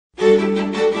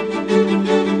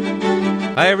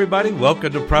Hi, everybody.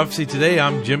 Welcome to Prophecy Today.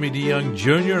 I'm Jimmy DeYoung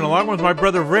Jr., and along with my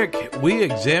brother Rick, we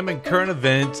examine current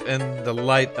events in the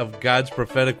light of God's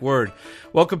prophetic word.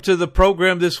 Welcome to the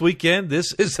program this weekend.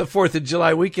 This is the 4th of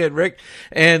July weekend, Rick,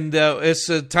 and it's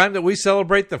a time that we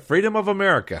celebrate the freedom of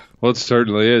America. Well, it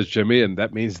certainly is, Jimmy, and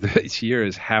that means this year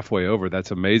is halfway over.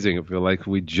 That's amazing. I feel like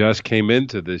we just came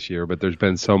into this year, but there's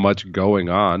been so much going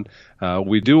on.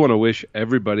 We do want to wish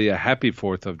everybody a happy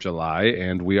 4th of July,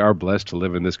 and we are blessed to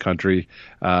live in this country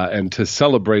and to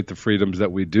celebrate the freedoms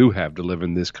that we do have to live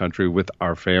in this country with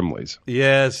our families.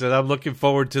 Yes, and I'm looking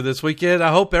forward to this weekend.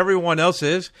 I hope everyone else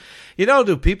is. You know,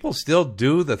 do people still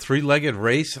do the three-legged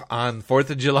race on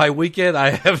 4th of July weekend?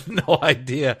 I have no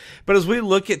idea. But as we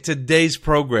look at today's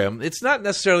program, it's not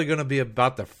necessarily going to be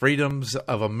about the freedoms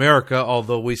of America,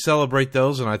 although we celebrate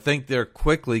those, and I think they're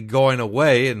quickly going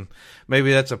away, and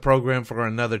maybe that's a program for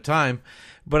another time.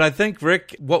 But I think,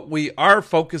 Rick, what we are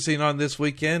focusing on this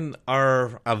weekend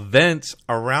are events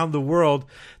around the world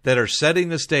that are setting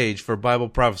the stage for Bible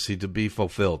prophecy to be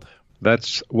fulfilled.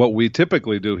 That's what we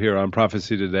typically do here on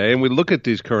Prophecy Today, and we look at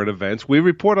these current events. We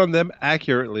report on them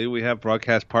accurately. We have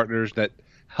broadcast partners that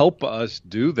help us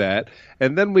do that,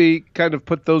 and then we kind of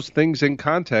put those things in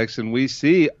context, and we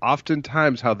see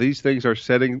oftentimes how these things are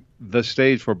setting the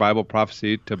stage for Bible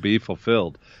prophecy to be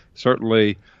fulfilled.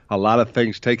 Certainly a lot of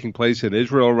things taking place in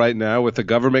Israel right now with the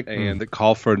government and the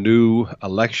call for new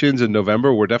elections in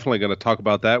November. We're definitely going to talk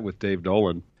about that with Dave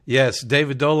Dolan. Yes,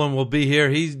 David Dolan will be here.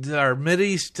 He's our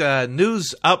Mideast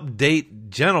news update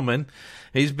gentleman.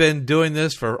 He's been doing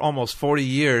this for almost 40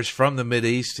 years from the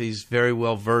Mideast. He's very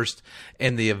well versed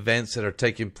in the events that are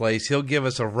taking place. He'll give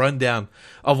us a rundown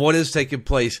of what is taking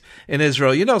place in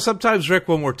Israel. You know, sometimes, Rick,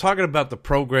 when we're talking about the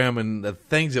program and the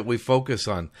things that we focus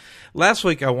on, last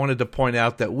week I wanted to point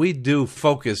out that we do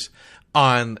focus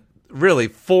on really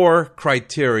 4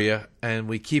 criteria, and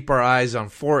we keep our eyes on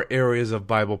 4 areas of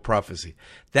Bible prophecy.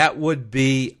 That would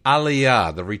be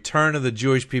Aliyah, the return of the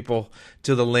Jewish people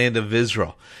to the land of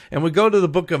Israel. And we go to the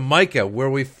book of Micah, where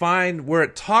we find where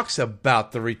it talks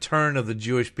about the return of the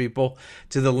Jewish people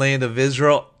to the land of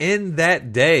Israel in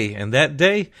that day. And that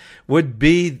day would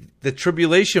be the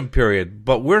tribulation period.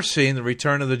 But we're seeing the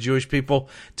return of the Jewish people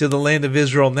to the land of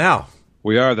Israel now.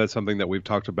 We are. That's something that we've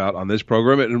talked about on this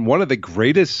program, and one of the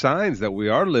greatest signs that we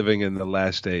are living in the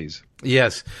last days.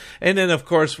 Yes. And then, of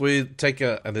course, we take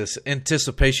this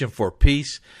anticipation for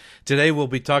peace. Today, we'll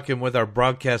be talking with our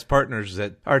broadcast partners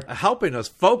that are helping us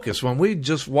focus when we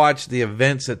just watch the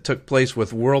events that took place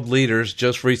with world leaders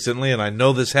just recently, and I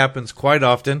know this happens quite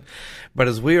often, but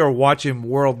as we are watching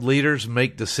world leaders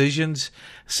make decisions,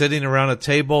 sitting around a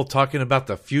table talking about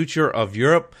the future of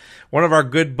Europe, one of our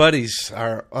good buddies,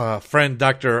 our friend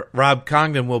Dr. Rob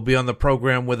Congdon, will be on the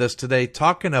program with us today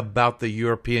talking about the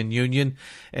European Union,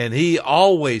 and he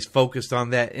always focused on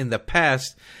that in the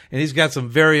past, and he's got some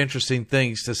very interesting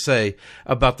things to say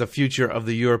about the future of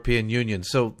the European Union.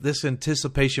 So this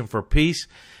anticipation for peace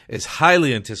is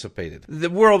highly anticipated. The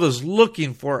world is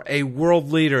looking for a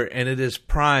world leader, and it is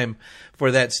prime for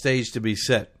that stage to be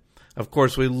set. Of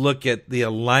course, we look at the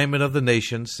alignment of the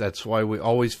nations. That's why we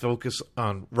always focus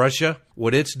on Russia,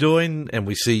 what it's doing, and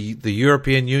we see the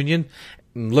European Union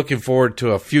looking forward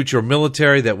to a future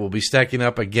military that will be stacking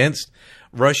up against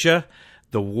Russia,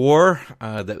 the war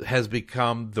that has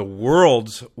become the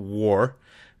world's war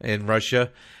in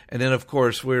Russia. And then, of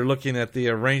course, we're looking at the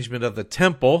arrangement of the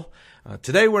temple.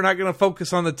 Today, we're not going to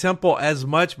focus on the temple as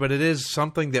much, but it is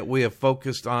something that we have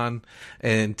focused on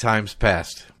in times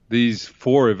past. These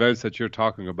 4 events that you're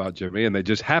talking about, Jimmy, and they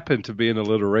just happen to be in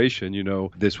alliteration. You know,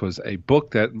 this was a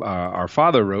book that our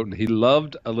father wrote, and he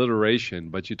loved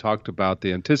alliteration, but you talked about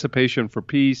the anticipation for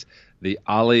peace, the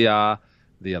Aliyah,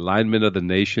 the alignment of the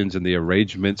nations, and the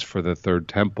arrangements for the third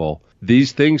temple.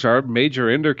 These things are major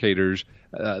indicators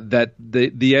that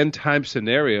the end time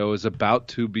scenario is about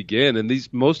to begin, and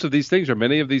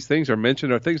many of these things are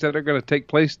mentioned are things that are going to take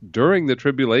place during the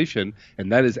tribulation, and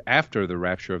that is after the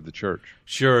rapture of the church.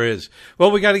 Sure is.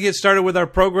 Well, we got to get started with our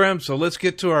program, so let's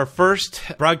get to our first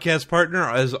broadcast partner.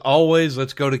 As always,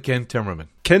 let's go to Ken Timmerman.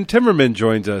 Ken Timmerman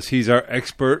joins us. He's our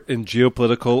expert in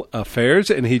geopolitical affairs,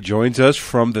 and he joins us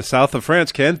from the south of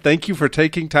France. Ken, thank you for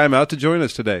taking time out to join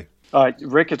us today.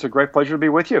 Rick, it's a great pleasure to be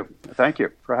with you. Thank you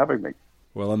for having me.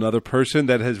 Well, another person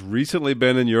that has recently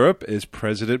been in Europe is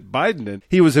President Biden. And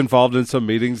he was involved in some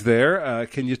meetings there.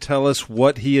 Can you tell us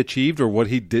what he achieved or what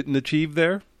he didn't achieve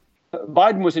there?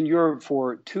 Biden was in Europe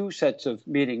for 2 sets of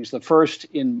meetings. The first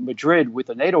in Madrid with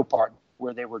the NATO partner,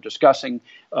 where they were discussing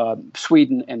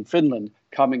Sweden and Finland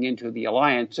coming into the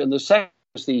alliance. And the second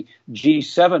was the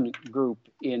G7 group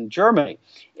in Germany.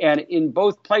 And in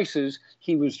both places,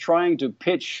 he was trying to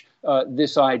pitch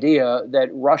this idea that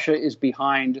Russia is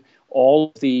behind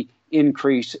all the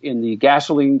increase in the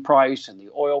gasoline price and the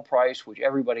oil price, which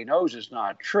everybody knows is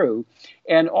not true,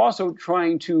 and also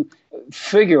trying to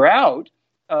figure out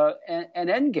an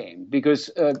end game, because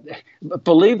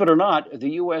believe it or not,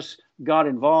 the U.S. got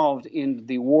involved in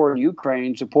the war in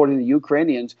Ukraine, supporting the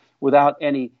Ukrainians without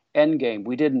any end game.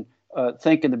 We didn't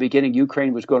think in the beginning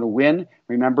Ukraine was going to win.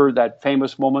 Remember that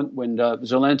famous moment when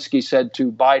Zelensky said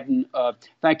to Biden,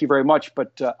 "Thank you very much,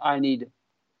 but I need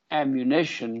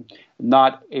ammunition,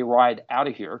 not a ride out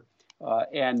of here."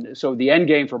 And so the end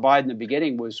game for Biden in the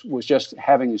beginning was just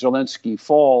having Zelensky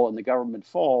fall and the government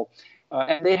fall.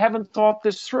 And they haven't thought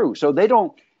this through. So they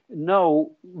don't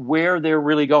know where they're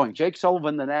really going. Jake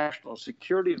Sullivan, the national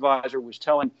security advisor, was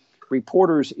telling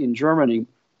reporters in Germany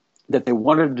that they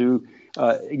wanted to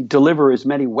deliver as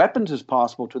many weapons as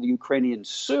possible to the Ukrainians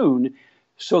soon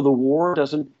so the war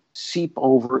doesn't seep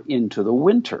over into the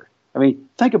winter. I mean,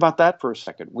 think about that for a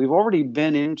second. We've already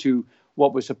been into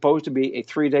what was supposed to be a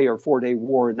 3-day or 4-day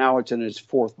war, and now it's in its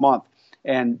 4th month.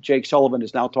 And Jake Sullivan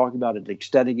is now talking about it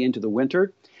extending into the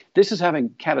winter. This is having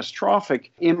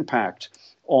catastrophic impact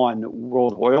on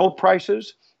world oil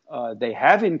prices. They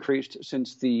have increased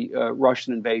since the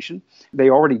Russian invasion. They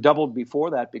already doubled before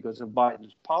that because of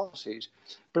Biden's policies.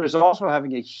 But it's also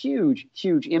having a huge,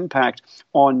 huge impact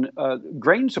on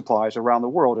grain supplies around the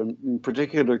world, and in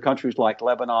particular countries like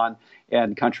Lebanon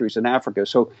and countries in Africa.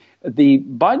 So the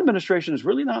Biden administration has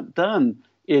really not done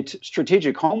its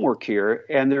strategic homework here,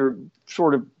 and they're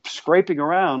sort of scraping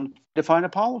around to find a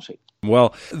policy.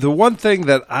 Well, the one thing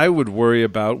that I would worry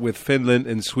about with Finland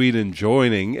and Sweden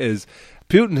joining is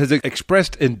Putin has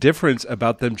expressed indifference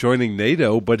about them joining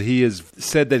NATO, but he has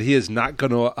said that he is not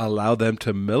going to allow them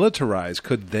to militarize.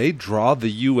 Could they draw the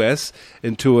U.S.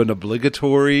 into an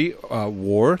obligatory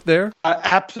war there?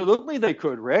 Absolutely they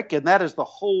could, Rick. And that is the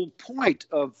whole point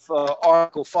of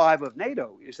Article 5 of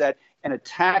NATO, is that an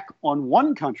attack on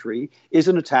one country is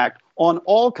an attack on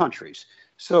all countries.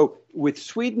 So with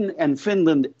Sweden and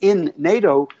Finland in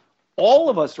NATO, all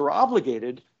of us are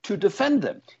obligated to defend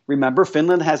them. Remember,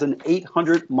 Finland has an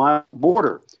 800-mile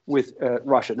border with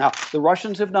Russia. Now, the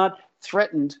Russians have not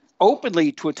threatened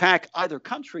openly to attack either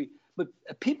country, but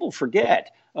people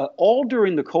forget, all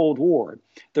during the Cold War,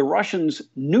 the Russians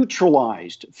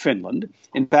neutralized Finland.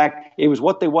 In fact, it was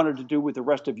what they wanted to do with the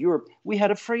rest of Europe. We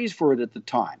had a phrase for it at the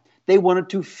time. They wanted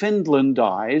to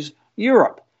Finlandize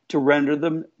Europe, to render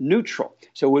them neutral.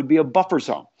 So it would be a buffer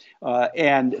zone.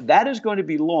 And that is going to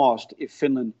be lost if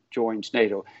Finland joins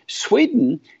NATO.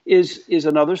 Sweden is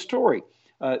another story.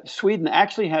 Sweden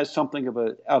actually has something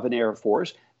of an air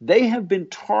force. They have been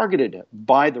targeted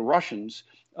by the Russians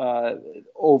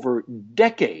over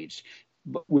decades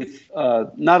with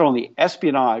not only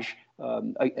espionage,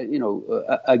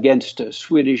 against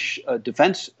Swedish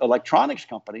defense electronics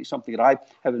companies, something that I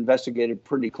have investigated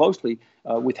pretty closely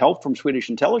with help from Swedish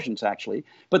intelligence, actually.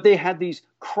 But they had these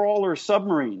crawler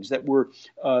submarines that were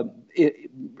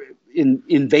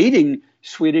invading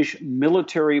Swedish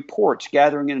military ports,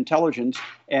 gathering intelligence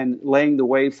and laying the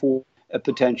way for a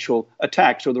potential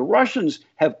attack. So the Russians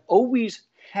have always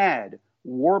had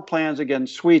war plans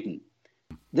against Sweden.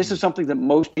 This is something that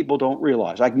most people don't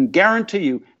realize. I can guarantee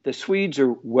you the Swedes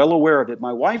are well aware of it.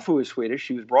 My wife, who is Swedish,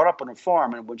 she was brought up on a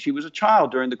farm, and when she was a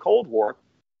child during the Cold War,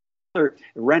 her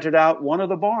rented out one of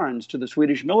the barns to the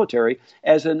Swedish military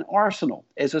as an arsenal,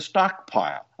 as a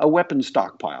stockpile, a weapons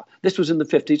stockpile. This was in the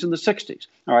 50s and the 60s.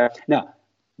 All right. Now,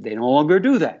 they no longer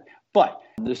do that. But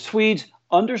the Swedes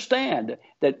understand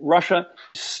that Russia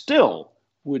still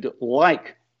would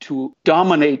like to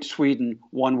dominate Sweden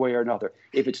one way or another.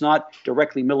 If it's not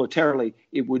directly militarily,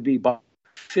 it would be by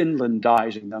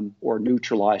Finlandizing them or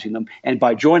neutralizing them. And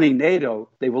by joining NATO,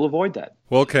 they will avoid that.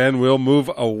 Well, Ken, we'll move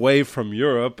away from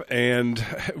Europe, and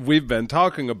we've been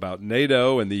talking about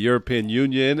NATO and the European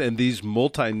Union and these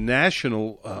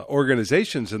multinational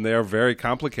organizations, and they are very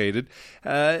complicated.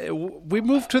 We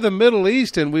move to the Middle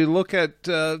East, and we look at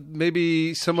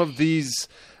maybe some of these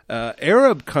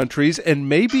Arab countries and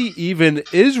maybe even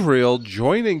Israel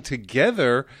joining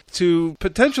together to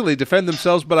potentially defend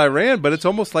themselves by Iran, but it's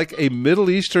almost like a Middle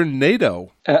Eastern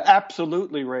NATO.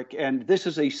 Absolutely, Rick. And this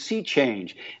is a sea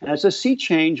change. And it's a sea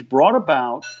change brought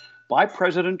about by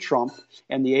President Trump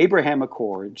and the Abraham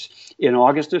Accords in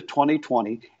August of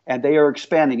 2020, and they are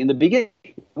expanding. In the beginning,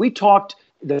 we talked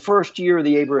the first year of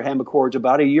the Abraham Accords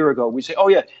about a year ago. We say, oh,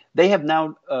 yeah, they have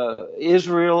now,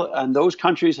 Israel and those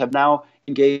countries have now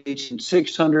engaged in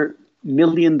 600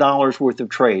 million worth of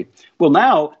trade. Well,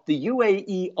 now the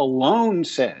UAE alone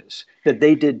says that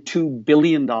they did $2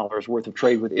 billion worth of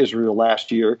trade with Israel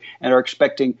last year and are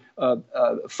expecting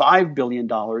 $5 billion in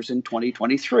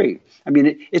 2023. I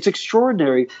mean, it's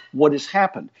extraordinary what has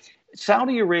happened.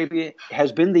 Saudi Arabia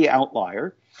has been the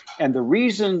outlier, and the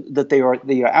reason that they are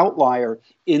the outlier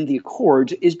in the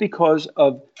accords is because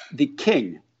of the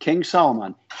king, King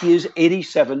Salman. He is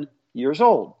 87 years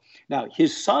old. Now,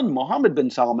 his son, Mohammed bin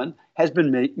Salman, has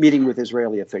been meeting with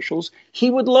Israeli officials. He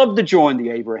would love to join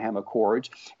the Abraham Accords.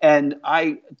 And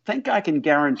I think I can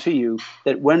guarantee you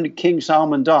that when King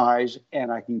Salman dies, and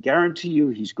I can guarantee you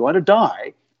he's going to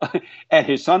die, and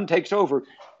his son takes over,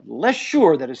 less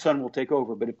sure that his son will take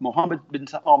over. But if Mohammed bin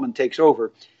Salman takes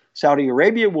over, Saudi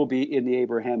Arabia will be in the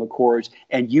Abraham Accords,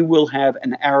 and you will have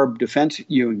an Arab Defense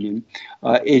Union.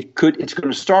 It's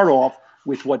going to start off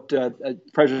with what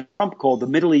President Trump called the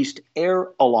Middle East Air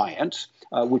Alliance,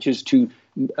 which is to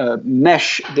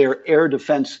mesh their air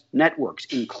defense networks,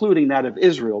 including that of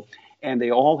Israel, and they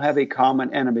all have a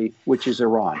common enemy, which is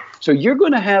Iran. So you're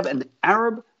going to have an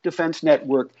Arab defense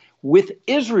network with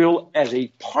Israel as a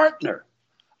partner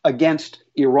against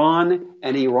Iran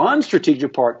and Iran's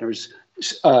strategic partners,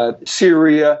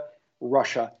 Syria,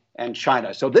 Russia, and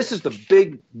China. So this is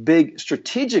the big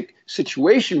strategic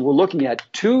situation we're looking at.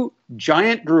 Two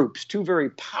giant groups, two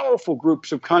very powerful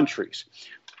groups of countries.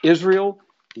 Israel,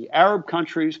 the Arab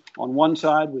countries on one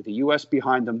side with the U.S.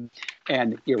 behind them,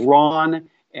 and Iran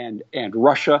and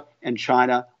Russia and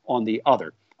China on the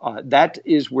other. That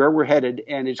is where we're headed,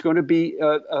 and it's going to be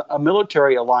a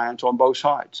military alliance on both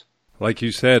sides. Like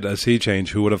you said, a sea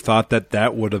change. Who would have thought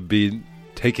that would have been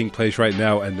taking place right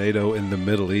now, a NATO in the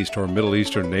Middle East or Middle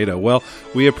Eastern NATO? Well,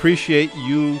 we appreciate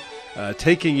you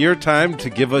taking your time to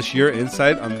give us your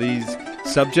insight on these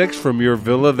subjects from your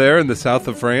villa there in the south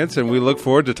of France, and we look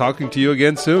forward to talking to you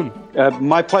again soon.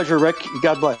 My pleasure, Rick.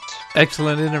 God bless.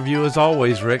 Excellent interview as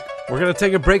always, Rick. We're going to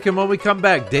take a break, and when we come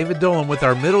back, David Dolan with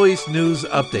our Middle East news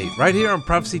update right here on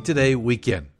Prophecy Today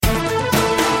Weekend.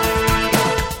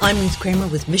 I'm Ruth Kramer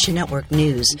with Mission Network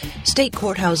News. State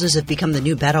courthouses have become the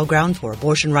new battleground for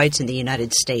abortion rights in the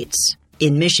United States.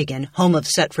 In Michigan, home of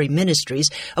Set Free Ministries,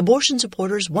 abortion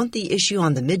supporters want the issue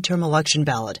on the midterm election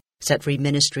ballot. Set Free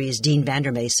Ministries' Dean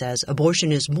Vandermeer says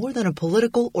abortion is more than a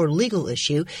political or legal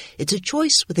issue. It's a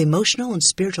choice with emotional and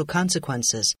spiritual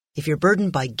consequences. If you're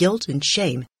burdened by guilt and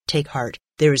shame, take heart.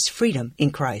 There is freedom in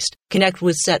Christ. Connect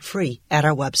with Set Free at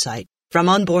our website. From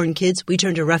unborn kids, we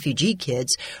turn to refugee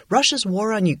kids. Russia's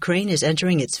war on Ukraine is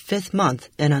entering its 5th month,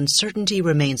 and uncertainty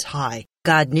remains high.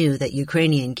 God knew that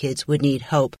Ukrainian kids would need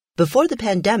hope. Before the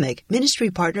pandemic,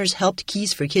 ministry partners helped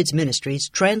Keys for Kids Ministries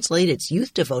translate its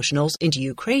youth devotionals into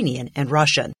Ukrainian and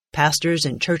Russian. Pastors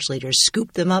and church leaders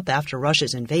scooped them up after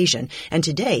Russia's invasion, and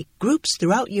today, groups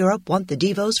throughout Europe want the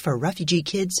devos for refugee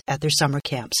kids at their summer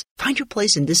camps. Find your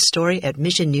place in this story at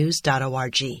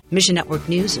missionnews.org. Mission Network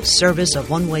News is service of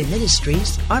One Way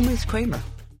Ministries. I'm Ruth Kramer.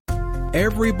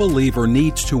 Every believer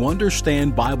needs to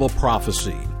understand Bible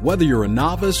prophecy. Whether you're a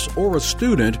novice or a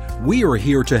student, we are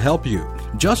here to help you.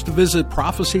 Just visit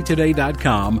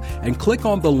prophecytoday.com and click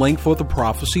on the link for the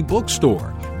Prophecy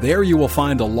Bookstore. There you will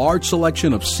find a large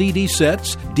selection of CD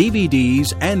sets,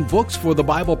 DVDs, and books for the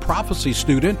Bible prophecy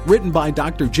student written by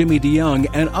Dr. Jimmy DeYoung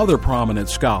and other prominent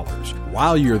scholars.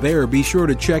 While you're there, be sure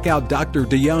to check out Dr.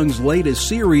 DeYoung's latest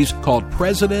series called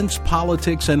Presidents,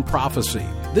 Politics, and Prophecy.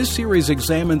 This series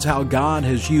examines how God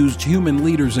has used human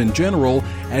leaders in general,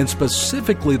 and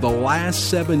specifically the last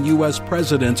 7 U.S.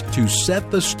 presidents, to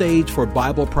set the stage for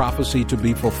Bible prophecy to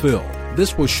be fulfilled.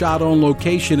 This was shot on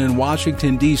location in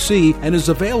Washington, D.C., and is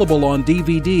available on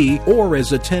DVD or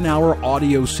as a 10-hour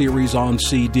audio series on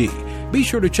CD. Be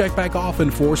sure to check back often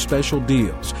for special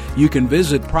deals. You can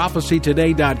visit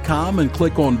prophecytoday.com and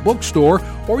click on Bookstore,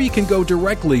 or you can go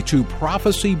directly to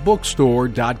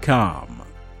prophecybookstore.com.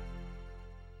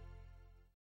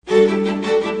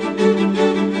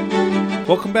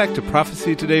 Welcome back to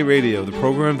Prophecy Today Radio, the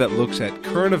program that looks at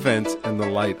current events in the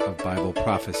light of Bible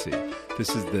prophecy.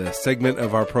 This is the segment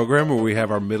of our program where we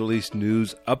have our Middle East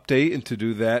news update, and to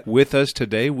do that with us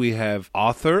today, we have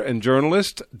author and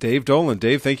journalist Dave Dolan.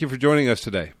 Dave, thank you for joining us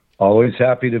today. Always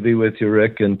happy to be with you,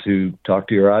 Rick, and to talk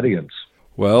to your audience.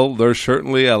 Well, there's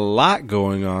certainly a lot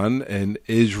going on in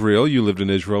Israel. You lived in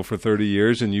Israel for 30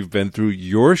 years, and you've been through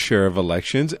your share of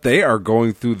elections. They are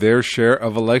going through their share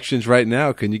of elections right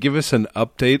now. Can you give us an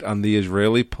update on the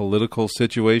Israeli political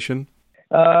situation?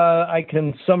 I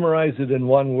can summarize it in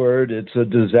one word. It's a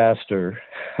disaster.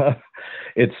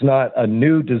 It's not a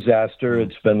new disaster.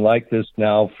 It's been like this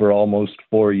now for almost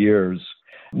 4 years.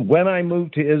 When I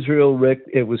moved to Israel, Rick,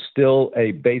 it was still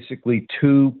a basically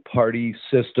two-party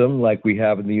system like we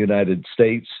have in the United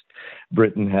States.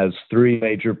 Britain has three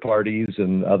major parties,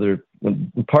 and other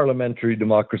parliamentary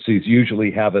democracies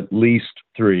usually have at least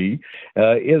three.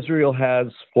 Israel has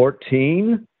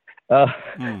 14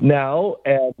 now,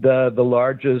 and the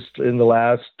largest in the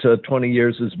last 20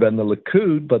 years has been the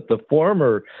Likud, but the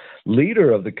former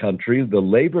leader of the country, the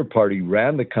Labour Party,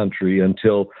 ran the country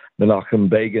until Menachem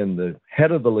Begin, the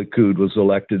head of the Likud, was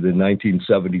elected in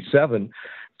 1977.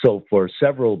 So for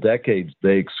several decades,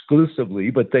 they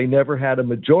exclusively, but they never had a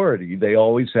majority. They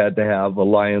always had to have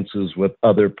alliances with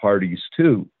other parties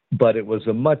too. But it was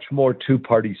a much more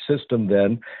two-party system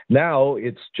then. Now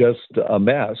it's just a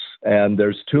mess, and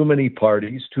there's too many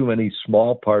parties, too many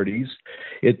small parties.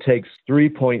 It takes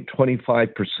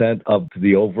 3.25% of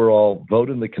the overall vote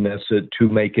in the Knesset to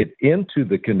make it into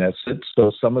the Knesset.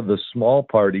 So some of the small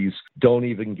parties don't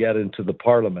even get into the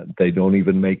parliament. They don't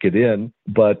even make it in.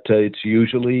 But it's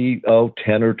usually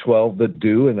 10 or 12 that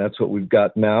do, and that's what we've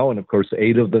got now. And of course,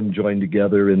 8 of them join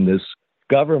together in this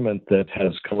government that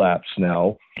has collapsed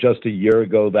now. Just a year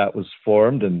ago that was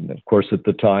formed, and of course at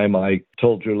the time I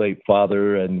told your late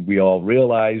father, and we all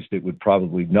realized it would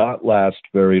probably not last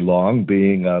very long,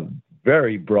 being a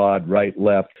very broad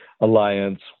right-left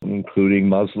alliance, including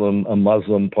a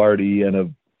Muslim party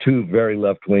and two very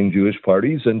left-wing Jewish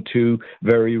parties and two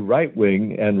very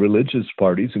right-wing and religious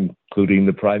parties, including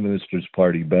the Prime Minister's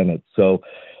party, Bennett. So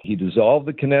he dissolved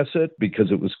the Knesset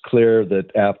because it was clear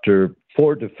that after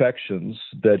 4 defections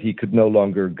that he could no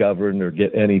longer govern or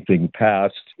get anything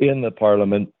passed in the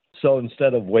parliament. So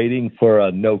instead of waiting for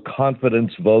a no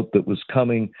confidence vote that was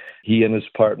coming, he and his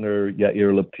partner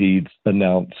Yair Lapid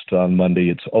announced on Monday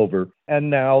it's over. And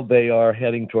now they are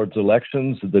heading towards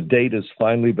elections. The date has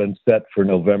finally been set for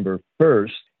November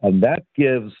 1st. And that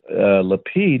gives Yair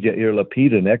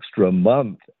Lapid, an extra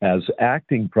month as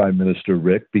acting prime minister,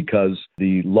 Rick, because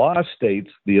the law states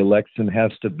the election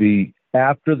has to be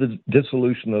after the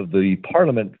dissolution of the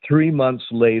parliament 3 months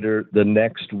later, the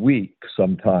next week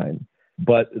sometime.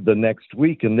 But the next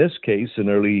week, in this case, in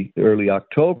early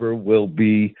October, will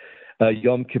be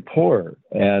Yom Kippur,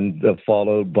 and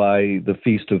followed by the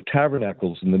Feast of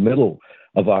Tabernacles in the middle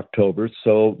of October.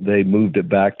 So they moved it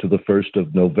back to the 1st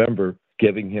of November,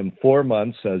 giving him 4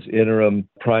 months as interim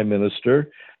prime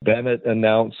minister. Bennett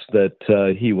announced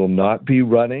that he will not be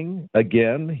running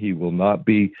again. He will not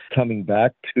be coming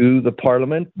back to the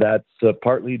parliament. That's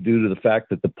partly due to the fact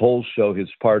that the polls show his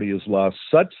party has lost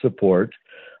such support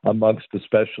amongst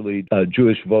especially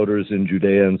Jewish voters in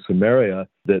Judea and Samaria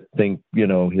that think,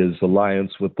 his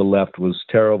alliance with the left was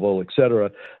terrible, etc.,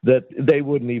 that they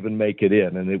wouldn't even make it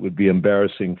in. And it would be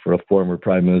embarrassing for a former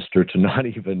prime minister to not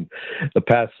even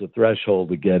pass the threshold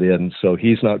to get in. So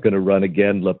he's not going to run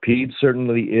again. Lapid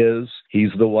certainly is.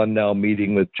 He's the one now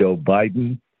meeting with Joe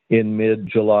Biden in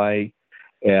mid-July.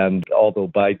 And although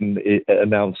Biden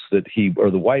announced that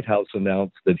the White House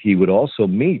announced that he would also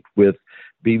meet with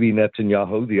Bibi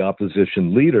Netanyahu, the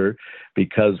opposition leader,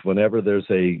 because whenever there's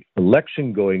an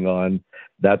election going on,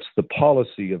 that's the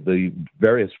policy of the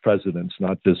various presidents,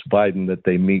 not just Biden, that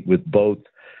they meet with both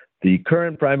the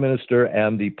current prime minister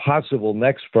and the possible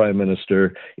next prime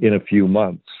minister in a few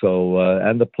months. So,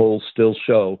 and the polls still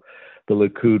show the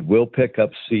Likud will pick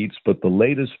up seats, but the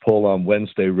latest poll on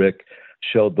Wednesday, Rick,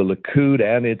 showed the Likud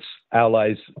and its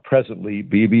allies presently,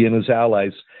 Bibi and his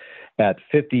allies, at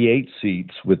 58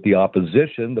 seats, with the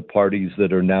opposition, the parties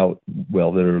that are now,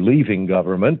 that are leaving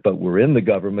government, but were in the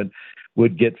government,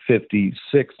 would get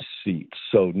 56 seats.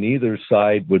 So neither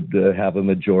side would have a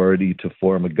majority to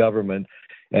form a government.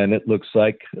 And it looks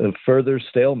like a further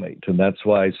stalemate. And that's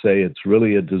why I say it's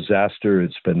really a disaster.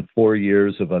 It's been 4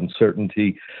 years of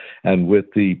uncertainty. And with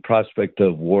the prospect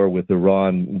of war with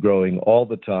Iran growing all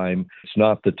the time, it's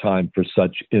not the time for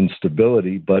such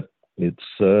instability, but it's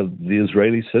the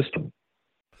Israeli system.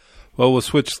 Well, we'll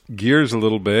switch gears a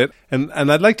little bit, and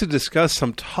I'd like to discuss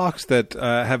some talks that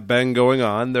have been going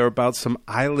on. They're about some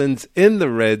islands in the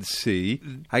Red Sea.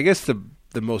 I guess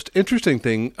the most interesting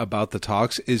thing about the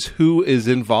talks is who is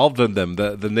involved in them,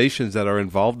 the nations that are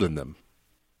involved in them.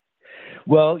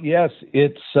 Well, yes,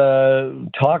 it's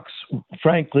talks,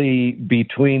 frankly,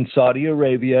 between Saudi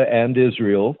Arabia and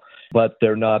Israel, but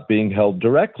they're not being held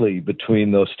directly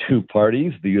between those two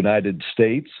parties. The United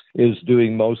States is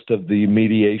doing most of the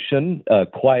mediation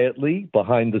quietly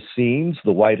behind the scenes.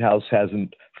 The White House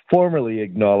hasn't formally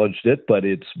acknowledged it, but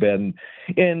it's been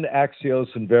in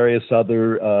Axios and various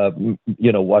other,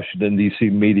 Washington, D.C.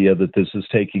 media that this is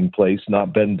taking place,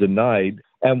 not been denied.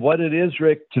 And what it is,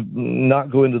 Rick, to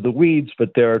not go into the weeds, but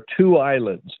there are two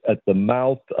islands at the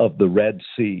mouth of the Red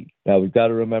Sea. Now, we've got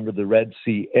to remember the Red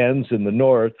Sea ends in the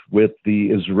north with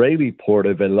the Israeli port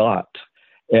of Eilat,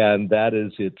 and that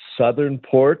is its southern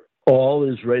port.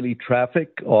 All Israeli traffic,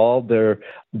 all their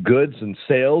goods and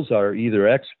sales are either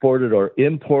exported or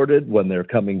imported when they're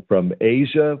coming from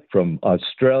Asia, from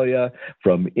Australia,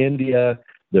 from India.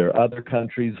 There are other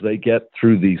countries they get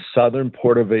through the southern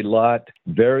port of Eilat,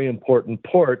 very important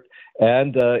port.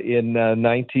 And in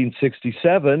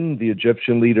 1967, the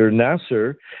Egyptian leader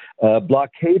Nasser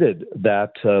blockaded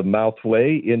that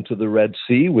mouthway into the Red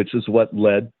Sea, which is what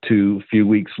led to, a few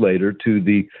weeks later, to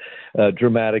the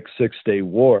dramatic Six-Day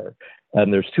War.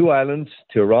 And there's two islands,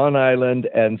 Tiran Island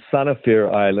and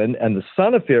Sanafir Island. And the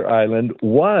Sanafir Island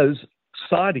was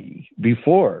Saudi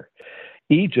before.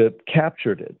 Egypt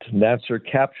captured it. Nasser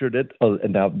captured it.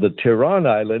 Now, the Tiran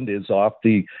Island is off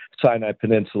the Sinai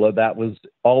Peninsula. That was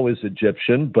always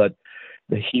Egyptian, but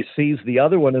he seized the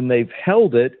other one, and they've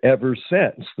held it ever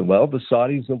since. Well, the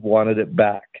Saudis have wanted it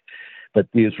back. But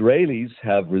the Israelis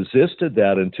have resisted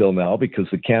that until now because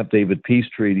the Camp David Peace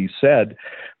Treaty said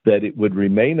that it would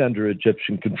remain under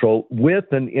Egyptian control with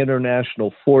an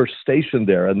international force stationed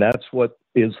there. And that's what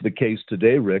is the case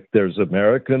today, Rick. There's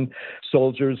American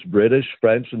soldiers, British,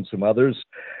 French, and some others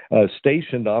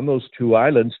stationed on those two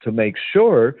islands to make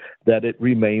sure that it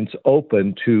remains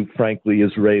open to, frankly,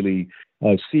 Israeli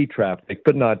sea traffic,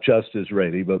 but not just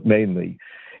Israeli, but mainly.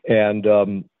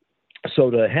 And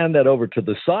so to hand that over to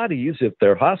the Saudis, if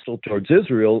they're hostile towards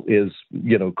Israel, is,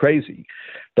 crazy.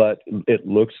 But it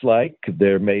looks like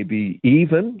there may be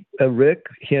even, Rick,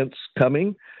 hints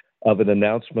coming of an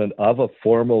announcement of a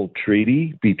formal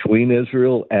treaty between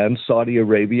Israel and Saudi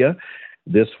Arabia.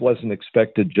 This wasn't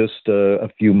expected just a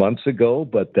few months ago,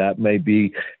 but that may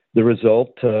be the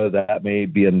result. That may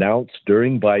be announced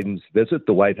during Biden's visit.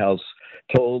 The White House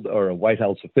told, or a White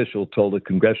House official told a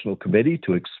congressional committee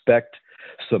to expect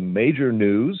some major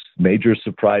news, major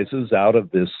surprises out of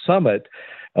this summit.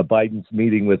 Biden's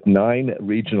meeting with 9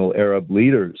 regional Arab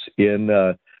leaders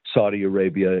in Saudi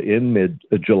Arabia in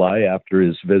mid-July after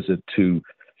his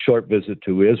short visit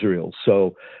to Israel.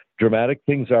 So dramatic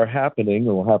things are happening,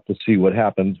 and we'll have to see what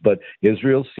happens. But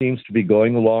Israel seems to be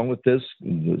going along with this.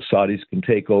 The Saudis can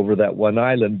take over that one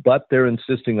island, but they're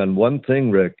insisting on one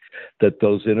thing, Rick, that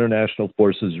those international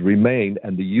forces remain.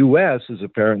 And the U.S. is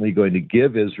apparently going to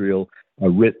give Israel a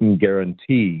written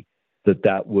guarantee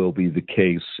that will be the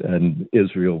case. And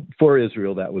for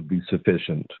Israel, that would be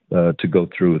sufficient to go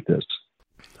through with this.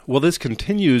 Well, this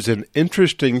continues an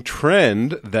interesting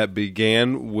trend that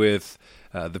began with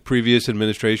the previous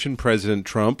administration. President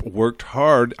Trump worked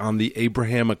hard on the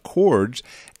Abraham Accords,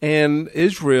 and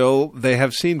Israel, they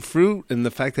have seen fruit in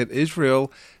the fact that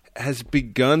Israel has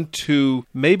begun to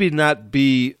maybe not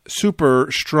be super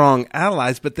strong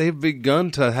allies, but they've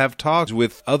begun to have talks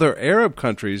with other Arab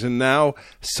countries, and now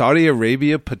Saudi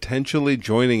Arabia potentially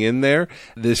joining in there.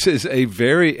 This is a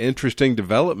very interesting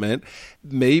development,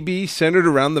 maybe centered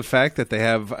around the fact that they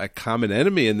have a common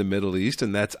enemy in the Middle East,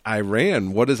 and that's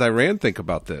Iran. What does Iran think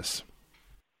about this?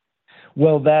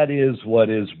 Well, that is what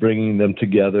is bringing them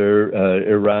together.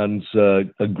 Iran's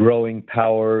a growing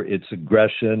power, its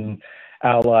aggression,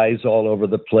 allies all over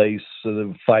the place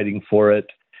fighting for it.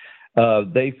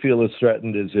 They feel as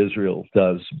threatened as Israel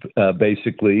does,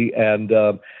 basically. And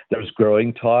there's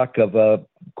growing talk of a,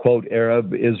 quote,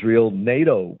 Arab-Israel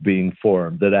NATO being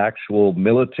formed, that actual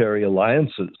military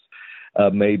alliances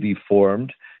may be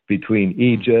formed between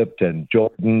Egypt and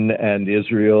Jordan and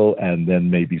Israel, and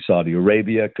then maybe Saudi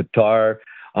Arabia, Qatar,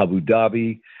 Abu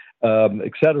Dhabi,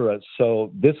 etc.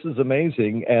 So this is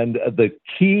amazing. And the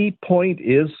key point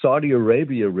is Saudi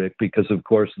Arabia, Rick, because, of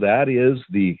course, that is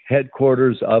the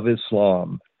headquarters of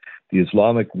Islam. The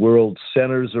Islamic world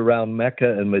centers around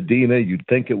Mecca and Medina. You'd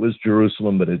think it was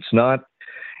Jerusalem, but it's not.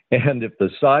 And if the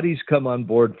Saudis come on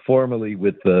board formally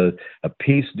with a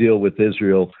peace deal with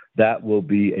Israel, that will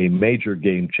be a major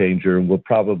game changer, and we'll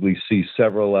probably see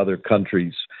several other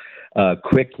countries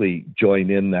quickly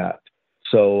join in that.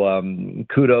 So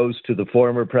kudos to the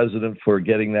former president for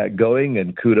getting that going,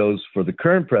 and kudos for the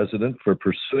current president for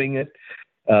pursuing it.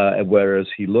 Whereas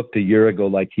he looked a year ago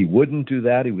like he wouldn't do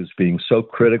that. He was being so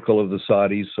critical of the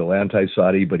Saudis, so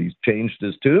anti-Saudi, but he's changed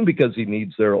his tune because he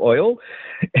needs their oil,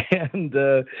 and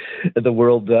the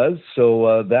world does.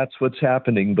 So that's what's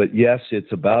happening. But yes,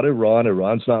 it's about Iran.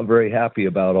 Iran's not very happy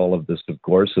about all of this, of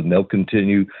course, and they'll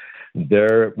continue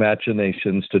their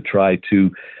machinations to try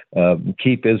to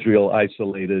keep Israel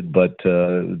isolated. But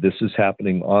this is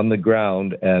happening on the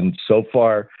ground, and so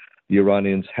far, the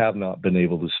Iranians have not been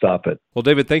able to stop it. Well,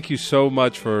 David, thank you so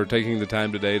much for taking the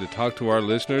time today to talk to our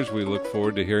listeners. We look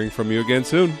forward to hearing from you again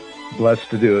soon. Blessed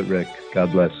to do it, Rick.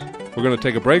 God bless. We're going to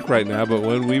take a break right now, but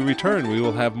when we return, we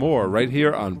will have more right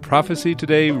here on Prophecy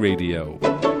Today Radio.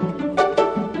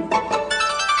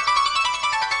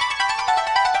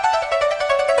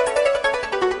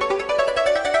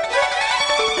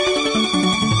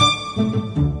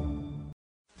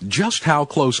 Just how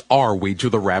close are we to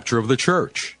the rapture of the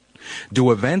church?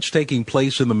 Do events taking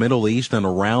place in the Middle East and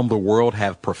around the world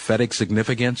have prophetic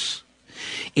significance?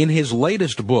 In his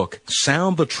latest book,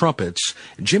 Sound the Trumpets,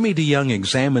 Jimmy DeYoung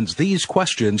examines these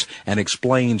questions and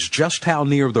explains just how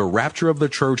near the rapture of the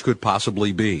church could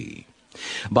possibly be.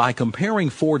 By comparing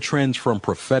 4 trends from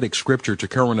prophetic scripture to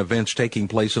current events taking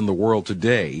place in the world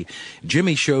today,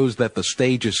 Jimmy shows that the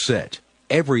stage is set.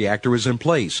 Every actor is in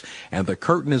place, and the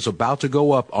curtain is about to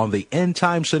go up on the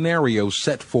end-time scenario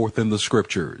set forth in the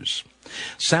Scriptures.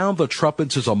 Sound the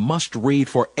Trumpets is a must-read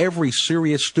for every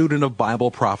serious student of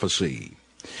Bible prophecy.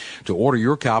 To order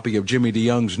your copy of Jimmy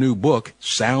DeYoung's new book,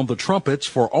 Sound the Trumpets,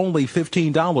 for only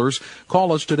 $15,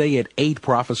 call us today at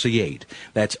 8-Prophecy-8.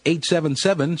 That's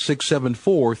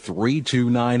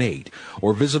 877-674-3298.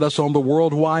 Or visit us on the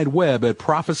World Wide Web at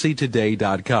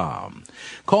prophecytoday.com.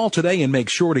 Call today and make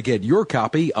sure to get your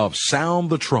copy of Sound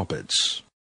the Trumpets.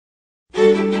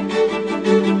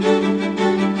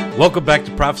 Welcome back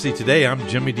to Prophecy Today. I'm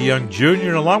Jimmy DeYoung Jr.,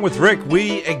 and along with Rick,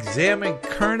 we examine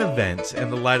current events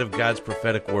in the light of God's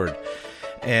prophetic word.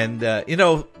 And,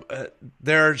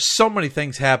 there are so many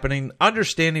things happening.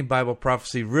 Understanding Bible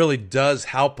prophecy really does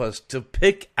help us to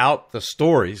pick out the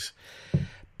stories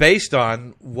based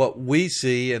on what we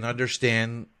see and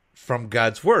understand from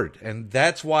God's word. And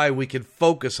that's why we can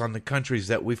focus on the countries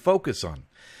that we focus on.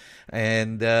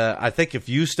 And I think if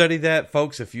you study that,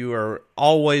 folks, if you are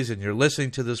always and you're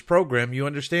listening to this program, you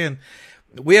understand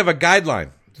we have a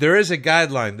guideline. There is a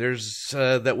guideline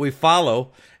that we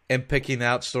follow in picking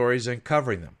out stories and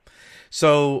covering them.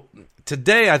 So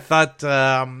today I thought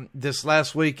this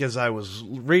last week as I was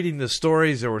reading the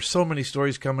stories, there were so many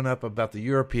stories coming up about the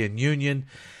European Union.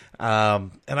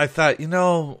 And I thought,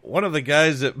 one of the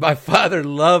guys that my father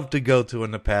loved to go to in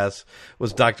the past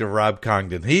was Dr. Rob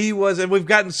Congdon. And we've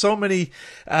gotten so many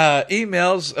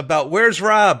emails about where's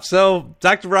Rob. So,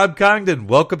 Dr. Rob Congdon,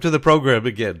 welcome to the program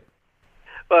again.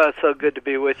 Well, it's so good to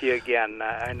be with you again.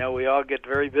 I know we all get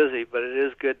very busy, but it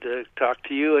is good to talk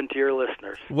to you and to your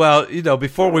listeners. Well,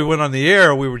 before we went on the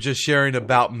air, we were just sharing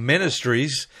about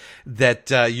ministries,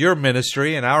 that your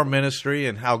ministry and our ministry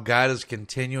and how God is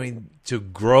continuing to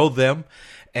grow them.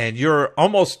 And you're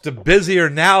almost busier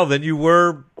now than you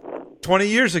were 20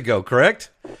 years ago, correct?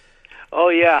 Oh,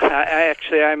 yeah.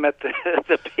 I'm at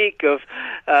the peak of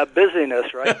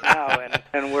busyness right now,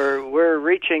 and we're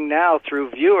reaching now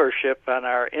through viewership on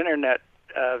our internet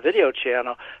video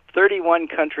channel 31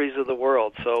 countries of the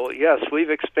world. So, yes, we've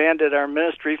expanded our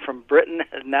ministry from Britain,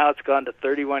 and now it's gone to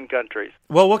 31 countries.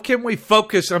 Well, what can we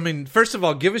focus? I mean, first of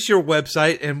all, give us your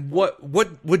website, and what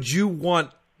would you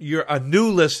want a new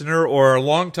listener or a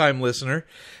longtime listener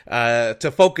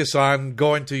to focus on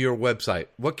going to your website?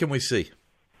 What can we see?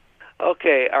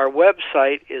 Okay, our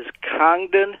website is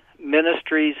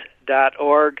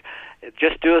congdonministries.org.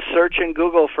 Just do a search in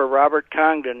Google for Robert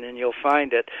Congdon, and you'll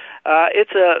find it.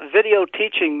 It's a video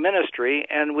teaching ministry,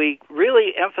 and we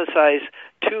really emphasize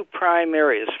 2 prime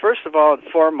areas. First of all and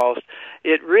foremost,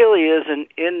 it really is an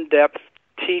in-depth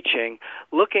teaching,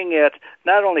 looking at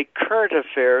not only current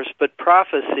affairs, but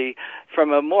prophecy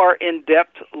from a more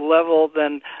in-depth level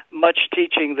than much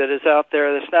teaching that is out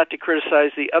there. That's not to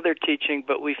criticize the other teaching,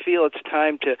 but we feel it's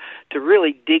time to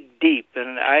really dig deep.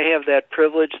 And I have that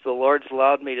privilege. The Lord's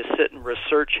allowed me to sit and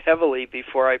research heavily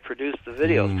before I produce the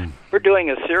videos. We're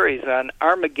doing a series on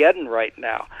Armageddon right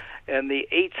now, and the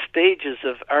 8 stages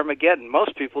of Armageddon.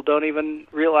 Most people don't even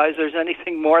realize there's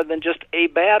anything more than just a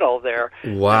battle there.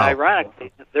 Wow. And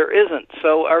ironically, there isn't.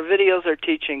 So our videos are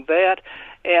teaching that,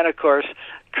 and of course,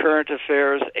 current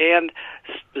affairs, and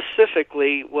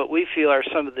specifically what we feel are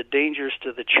some of the dangers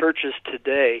to the churches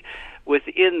today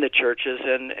within the churches,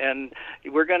 and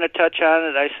we're going to touch on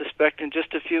it, I suspect, in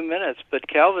just a few minutes, but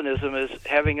Calvinism is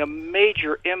having a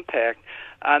major impact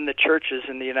on the churches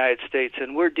in the United States,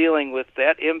 and we're dealing with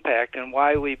that impact and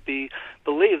why we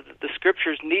believe that the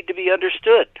Scriptures need to be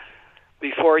understood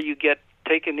before you get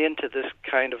taken into this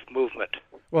kind of movement.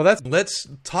 Well, let's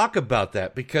talk about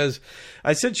that, because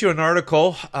I sent you an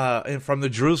article from the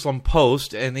Jerusalem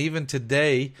Post, and even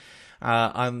today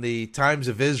on the Times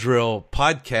of Israel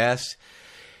podcast,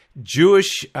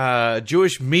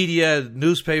 Jewish media,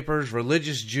 newspapers,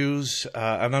 religious Jews,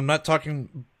 and I'm not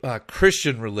talking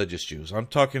Christian religious Jews. I'm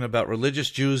talking about religious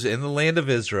Jews in the land of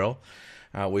Israel.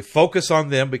 We focus on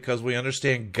them because we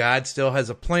understand God still has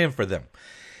a plan for them.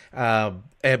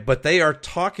 But they are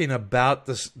talking about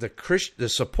the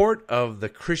support of the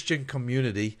Christian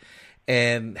community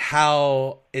and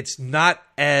how it's not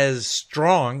as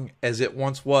strong as it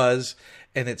once was,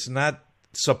 and it's not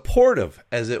supportive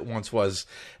as it once was.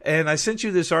 And I sent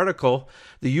you this article.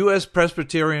 The U.S.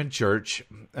 Presbyterian Church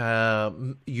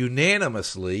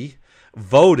unanimously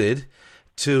voted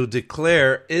to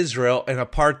declare Israel an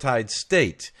apartheid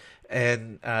state.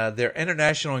 And their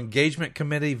International Engagement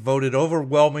Committee voted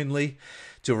overwhelmingly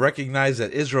to recognize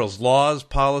that Israel's laws,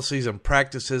 policies, and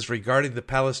practices regarding the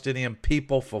Palestinian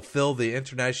people fulfill the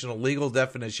international legal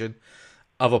definition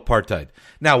of apartheid.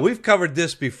 Now, we've covered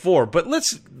this before, but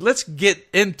let's get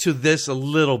into this a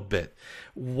little bit.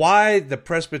 Why the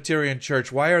Presbyterian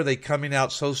Church? Why are they coming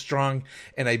out so strong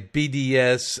in a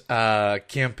BDS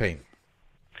campaign?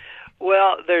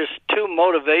 Well, there's two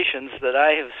motivations that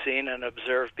I have seen and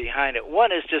observed behind it.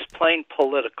 One is just plain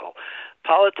political.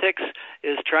 Politics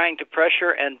is trying to pressure,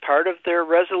 and part of their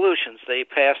resolutions, they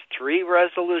passed 3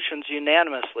 resolutions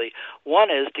unanimously.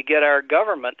 One is to get our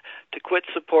government to quit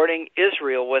supporting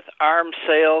Israel with arms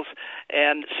sales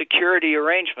and security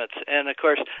arrangements. And, of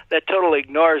course, that totally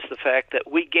ignores the fact that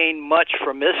we gain much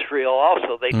from Israel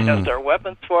also. They test our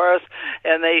weapons for us,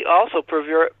 and they also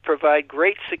provide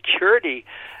great security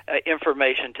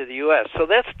information to the U.S. So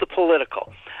that's the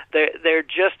political. They're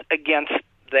just against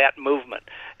that movement,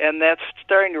 and that's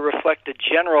starting to reflect a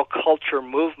general culture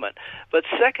movement. But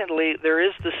secondly, there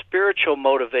is the spiritual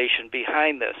motivation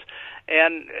behind this,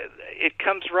 and it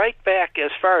comes right back,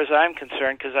 as far as I'm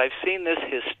concerned, because I've seen this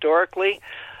historically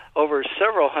over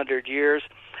several hundred years,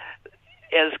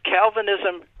 as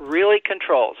Calvinism really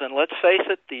controls. And let's face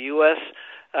it, the U.S.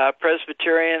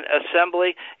 Presbyterian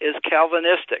Assembly is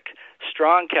Calvinistic,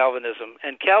 strong Calvinism,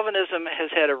 and Calvinism has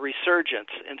had a resurgence.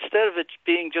 Instead of it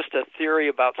being just a theory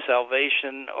about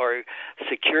salvation or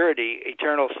security,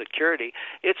 eternal security,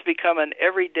 it's become an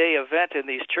everyday event in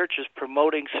these churches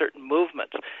promoting certain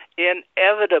movements.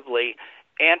 Inevitably,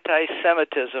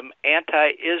 anti-Semitism,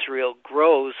 anti-Israel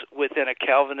grows within a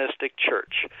Calvinistic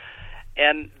church,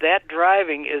 and that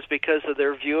driving is because of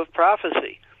their view of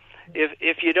prophecy.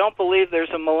 If you don't believe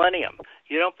there's a millennium,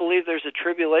 you don't believe there's a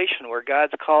tribulation where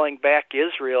God's calling back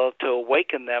Israel to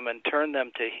awaken them and turn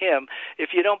them to Him,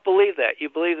 if you don't believe that, you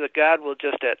believe that God will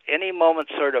just at any moment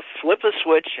sort of flip a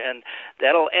switch and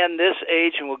that'll end this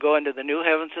age and we'll go into the new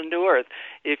heavens and new earth.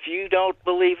 If you don't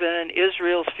believe in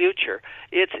Israel's future,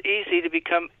 it's easy to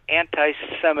become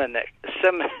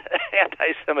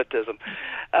anti-Semitism.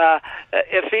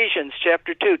 Ephesians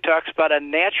chapter 2 talks about a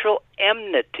natural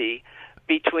enmity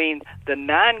between the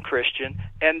non-Christian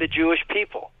and the Jewish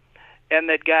people, and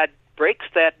that God breaks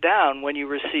that down when you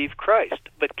receive Christ.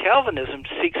 But Calvinism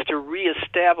seeks to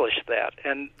reestablish that,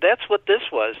 and that's what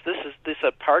this was. This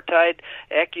apartheid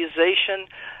accusation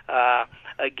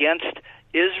against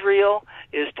Israel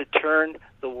is to turn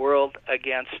the world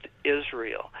against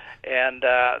Israel. And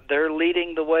they're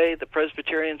leading the way. The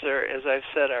Presbyterians are, as I've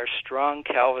said, are strong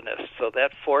Calvinists. So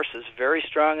that force is very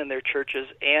strong in their churches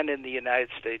and in the United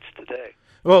States today.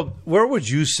 Well, where would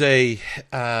you say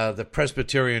the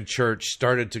Presbyterian Church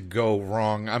started to go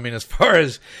wrong? I mean, as far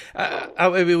as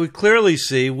we clearly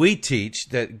see, we teach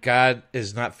that God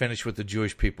is not finished with the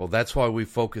Jewish people. That's why we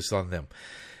focus on them.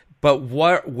 But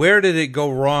where did it go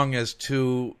wrong as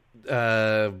to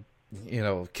Calvinism,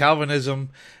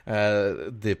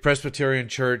 the Presbyterian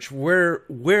Church?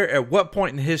 Where at what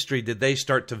point in history did they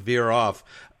start to veer off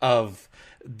of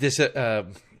this?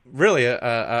 Really, their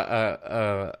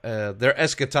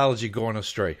eschatology going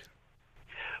astray?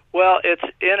 Well, it's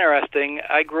interesting.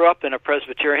 I grew up in a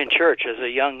Presbyterian church as a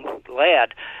young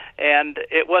lad, and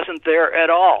it wasn't there at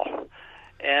all.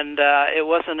 And it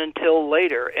wasn't until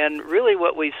later. And really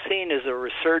what we've seen is a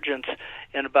resurgence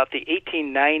in about the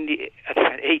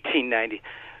 1890.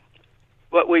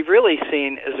 What we've really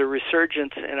seen is a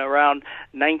resurgence in around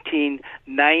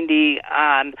 1990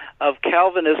 on of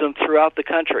Calvinism throughout the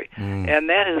country. And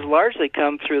that has largely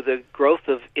come through the growth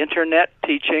of Internet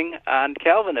teaching on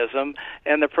Calvinism,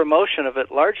 and the promotion of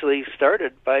it largely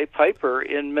started by Piper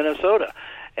in Minnesota.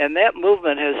 And that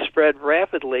movement has spread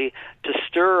rapidly to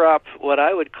stir up what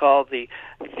I would call the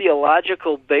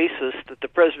theological basis that the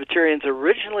Presbyterians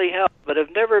originally held, but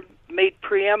have never made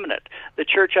preeminent. The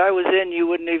church I was in, you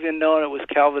wouldn't even know it was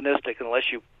Calvinistic unless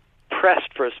you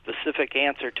pressed for a specific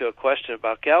answer to a question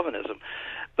about Calvinism.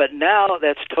 But now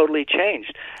that's totally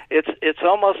changed. It's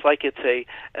almost like it's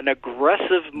an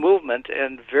aggressive movement,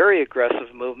 and very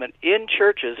aggressive movement in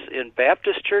churches, in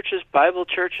Baptist churches, Bible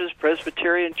churches,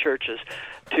 Presbyterian churches,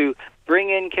 to bring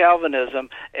in Calvinism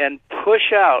and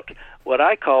push out what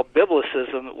I call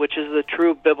Biblicism, which is the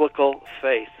true biblical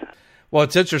faith. Well,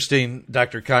 it's interesting,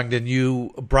 Dr. Congdon,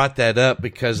 you brought that up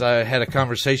because I had a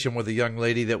conversation with a young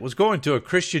lady that was going to a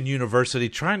Christian university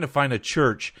trying to find a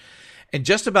church. And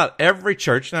just about every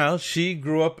church, now she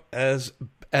grew up as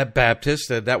a Baptist,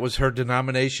 that was her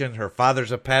denomination. Her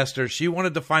father's a pastor. She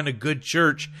wanted to find a good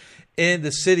church in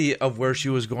the city of where she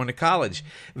was going to college.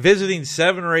 Visiting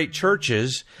 7 or 8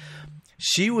 churches,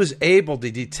 she was able to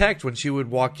detect when she would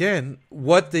walk in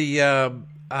what No,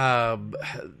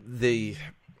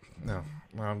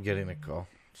 I'm getting a call.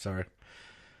 Sorry.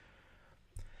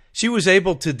 She was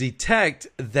able to detect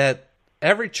that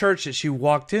every church that she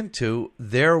walked into,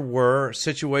 there were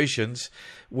situations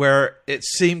where it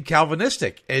seemed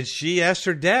Calvinistic. And she asked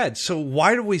her dad, so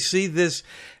why do we see this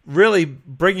really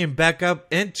bringing back up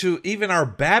into even our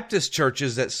Baptist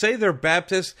churches that say they're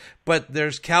Baptist, but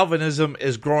there's Calvinism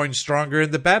is growing stronger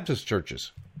in the Baptist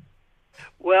churches?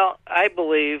 Well, I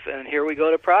believe, and here we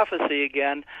go to prophecy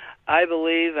again, I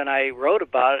believe, and I wrote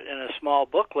about it in a small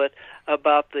booklet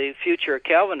about the future of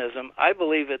Calvinism, I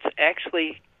believe it's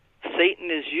actually Satan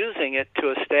is using it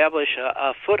to establish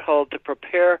a foothold to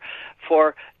prepare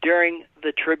for during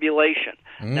the tribulation.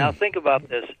 Now think about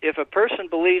this. If a person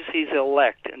believes he's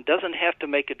elect and doesn't have to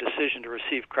make a decision to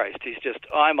receive Christ, he's just,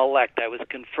 I'm elect. I was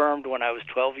confirmed when I was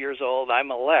 12 years old.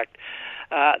 I'm elect.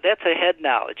 That's a head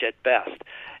knowledge at best.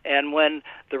 And when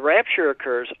the rapture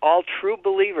occurs, all true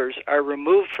believers are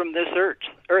removed from this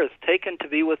earth, taken to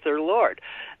be with their Lord.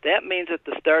 That means at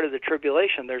the start of the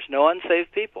tribulation, there's no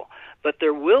unsaved people. But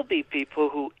there will be people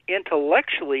who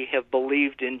intellectually have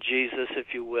believed in Jesus,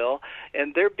 if you will,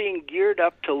 and they're being geared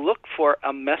up to look for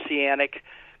a messianic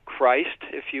Christ,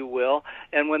 if you will.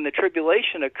 And when the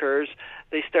tribulation occurs,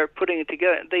 they start putting it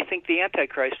together. They think the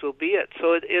Antichrist will be it.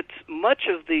 So it's much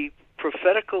of the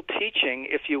prophetical teaching,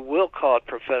 if you will call it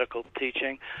prophetical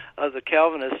teaching, of the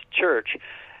Calvinist church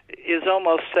is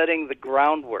almost setting the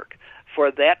groundwork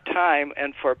for that time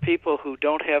and for people who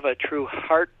don't have a true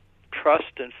heart,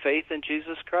 trust, and faith in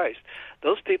Jesus Christ.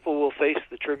 Those people will face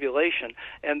the tribulation,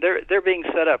 and they're being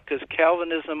set up because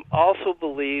Calvinism also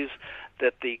believes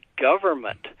that the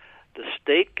government, the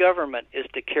state government, is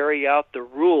to carry out the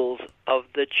rules of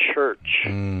the church.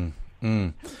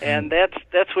 And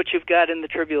that's what you've got in the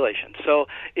tribulation. So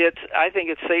I think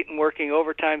it's Satan working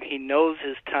overtime. He knows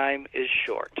his time is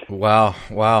short. Wow.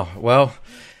 Well,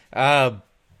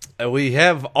 we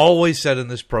have always said in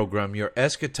this program, your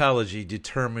eschatology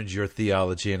determines your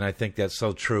theology, and I think that's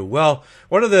so true. Well,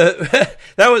 one of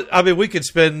the we could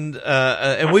spend,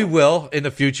 and we will in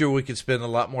the future. We could spend a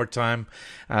lot more time,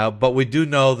 but we do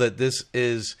know that this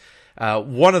is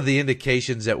one of the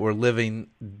indications that we're living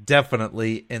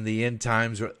definitely in the end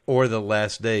times or the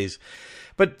last days.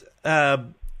 But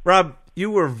Rob,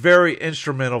 you were very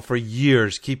instrumental for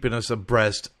years keeping us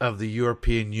abreast of the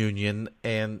European Union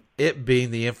and it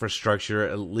being the infrastructure,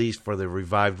 at least for the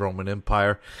revived Roman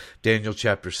Empire, Daniel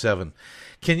chapter 7.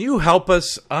 Can you help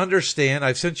us understand?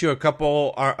 I've sent you a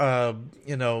couple,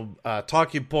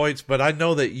 talking points, but I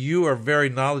know that you are very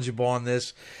knowledgeable on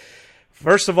this.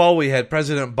 First of all, we had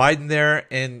President Biden there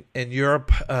in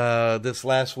Europe this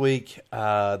last week.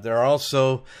 They're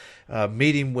also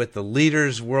meeting with the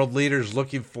leaders, world leaders,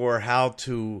 looking for how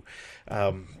to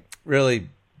really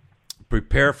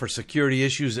prepare for security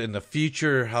issues in the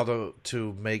future, how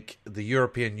to make the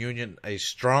European Union a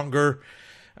stronger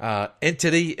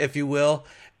entity, if you will,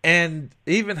 and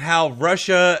even how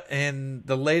Russia and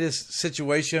the latest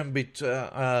situation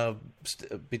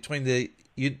between the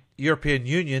European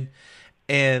Union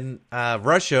and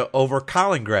Russia over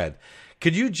Kaliningrad.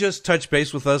 Could you just touch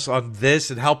base with us on this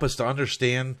and help us to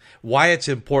understand why it's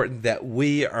important that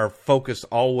we are focused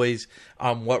always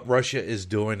on what Russia is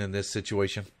doing in this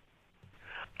situation?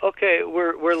 Okay,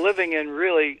 we're living in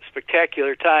really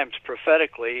spectacular times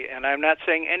prophetically, and I'm not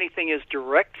saying anything is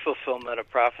direct fulfillment of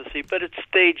prophecy, but it's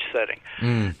stage setting.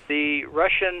 The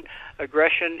Russian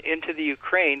aggression into the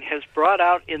Ukraine has brought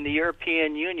out in the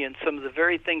European Union some of the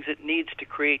very things it needs to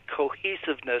create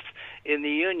cohesiveness in the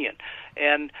Union.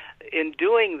 And in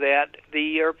doing that, the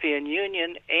European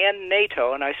Union and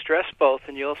NATO, and I stress both,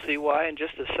 and you'll see why in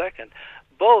just a second,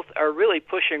 both are really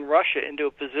pushing Russia into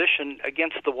a position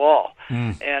against the wall.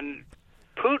 And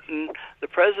Putin, the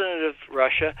president of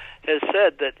Russia, has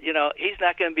said that, he's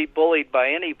not going to be bullied by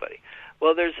anybody.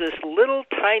 Well, there's this little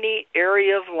tiny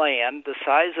area of land the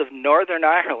size of Northern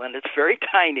Ireland. It's very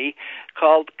tiny,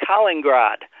 called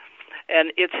Kaliningrad.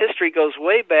 And its history goes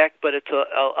way back, but it's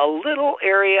a little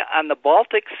area on the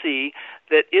Baltic Sea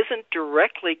that isn't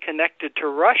directly connected to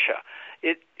Russia.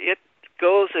 It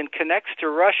goes and connects to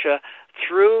Russia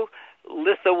through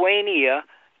Lithuania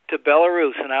to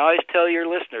Belarus. And I always tell your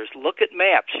listeners, look at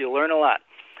maps. You'll learn a lot.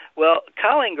 Well,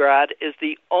 Kaliningrad is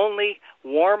the only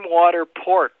warm water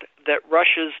port that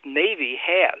Russia's Navy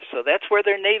has. So that's where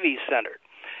their Navy's centered.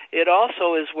 It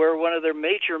also is where one of their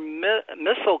major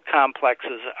missile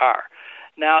complexes are.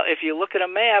 Now, if you look at a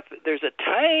map, there's a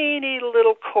tiny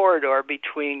little corridor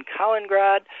between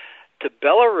Kaliningrad to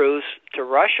Belarus, to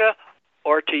Russia,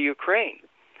 or to Ukraine.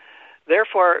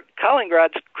 Therefore,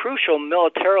 Kaliningrad's crucial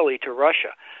militarily to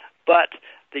Russia. But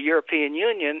the European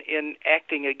Union, in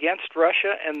acting against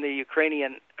Russia and the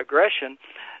Ukrainian aggression,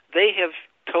 they have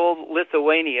told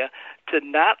Lithuania to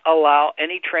not allow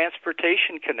any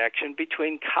transportation connection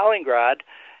between Kaliningrad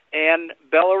and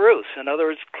Belarus. In other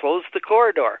words, close the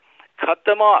corridor, cut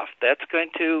them off. That's going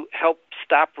to help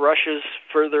stop Russia's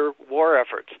further war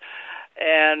efforts.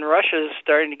 And Russia is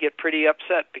starting to get pretty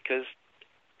upset because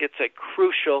it's a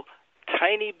crucial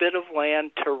tiny bit of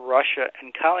land to Russia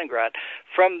and Kaliningrad.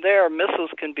 From there,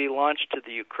 missiles can be launched to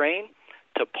the Ukraine,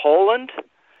 to Poland,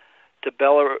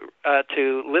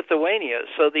 to Lithuania.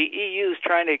 So the EU is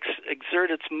trying to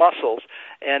exert its muscles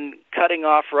and cutting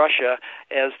off Russia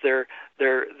as they're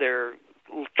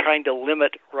trying to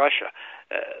limit Russia.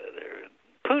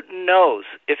 Putin knows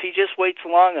if he just waits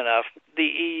long enough, the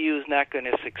EU is not going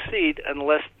to succeed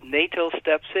unless NATO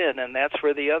steps in, and that's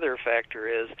where the other factor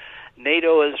is.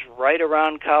 NATO is right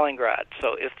around Kaliningrad.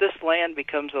 So if this land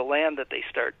becomes a land that they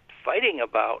start fighting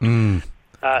about,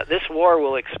 this war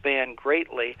will expand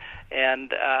greatly.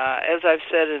 And as I've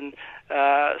said in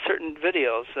certain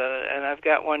videos, and I've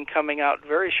got one coming out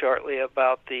very shortly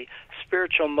about the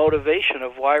spiritual motivation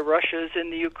of why Russia is in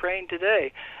the Ukraine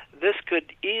today, this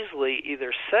could easily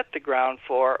either set the ground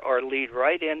for or lead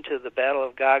right into the Battle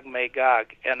of Gog-Magog.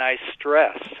 And I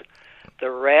stress,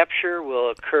 the rapture will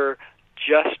occur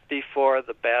just before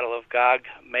the Battle of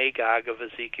Gog-Magog of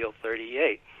Ezekiel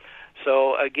 38.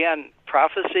 So again,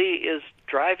 prophecy is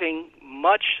driving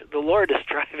much. The Lord is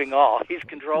driving all. He's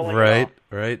controlling all.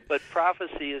 Right. But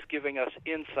prophecy is giving us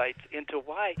insights into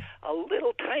why a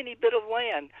little tiny bit of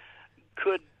land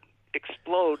could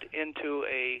explode into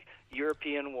a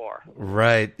European war.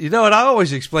 Right. You know, and I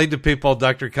always explain to people,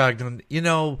 Dr. Congdon,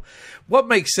 what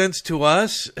makes sense to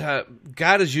us,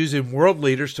 God is using world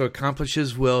leaders to accomplish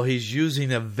His will. He's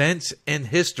using events in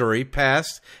history,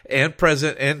 past and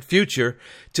present and future,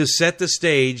 to set the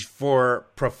stage for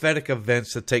prophetic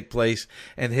events to take place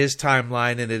in His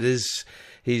timeline. And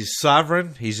He's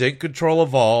sovereign, He's in control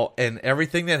of all, and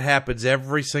everything that happens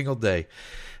every single day.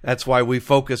 That's why we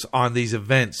focus on these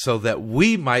events, so that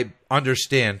we might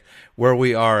understand where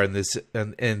we are in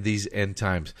these end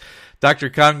times. Dr.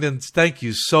 Congdon, thank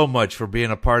you so much for being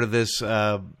a part of this.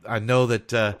 I know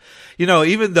that,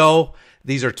 even though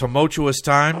these are tumultuous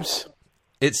times,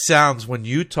 it sounds when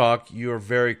you talk, you're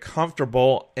very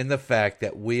comfortable in the fact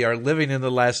that we are living in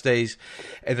the last days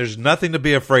and there's nothing to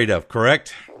be afraid of,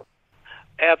 correct?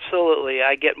 Absolutely.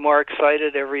 I get more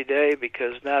excited every day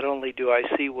because not only do I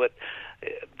see what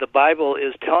the Bible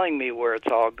is telling me where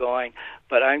it's all going,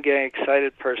 but I'm getting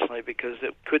excited personally because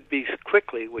it could be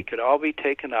quickly, we could all be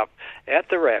taken up at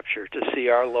the rapture to see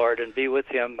our Lord and be with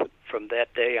Him from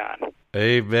that day on.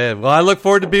 Amen. Well, I look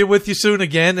forward to being with you soon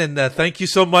again, and thank you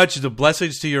so much. The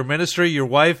blessings to your ministry, your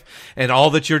wife, and all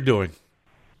that you're doing.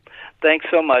 Thanks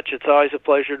so much. It's always a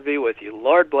pleasure to be with you.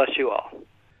 Lord bless you all.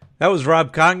 That was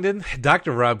Rob Congdon,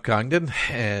 Dr. Rob Congdon,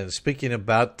 and speaking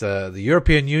about the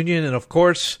European Union and, of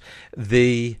course,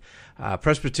 the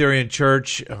Presbyterian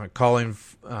Church calling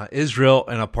Israel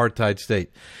an apartheid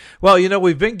state. Well,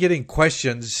 we've been getting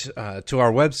questions to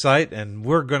our website, and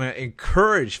we're going to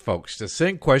encourage folks to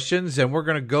send questions, and we're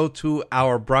going to go to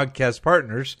our broadcast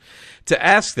partners to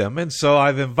ask them. And so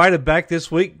I've invited back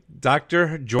this week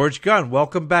Dr. George Gunn.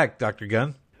 Welcome back, Dr.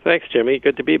 Gunn. Thanks, Jimmy.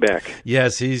 Good to be back.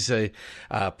 Yes, he's a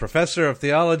professor of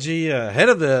theology, head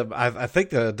of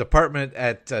the department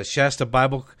at Shasta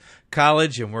Bible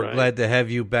College, and we're glad to have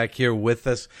you back here with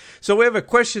us. So we have a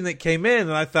question that came in,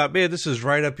 and I thought, man, this is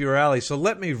right up your alley. So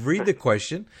let me read the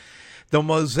question. The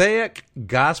Mosaic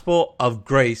gospel of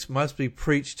grace must be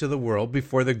preached to the world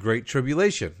before the Great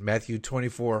Tribulation, Matthew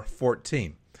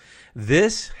 24:14.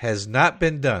 This has not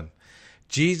been done.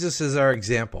 Jesus is our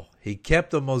example. He kept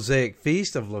the Mosaic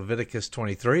feast of Leviticus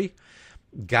 23.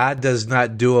 God does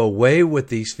not do away with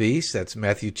these feasts. That's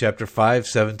Matthew chapter 5,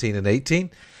 17 and 18.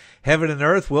 Heaven and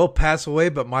earth will pass away,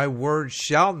 but my word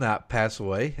shall not pass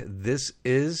away. This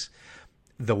is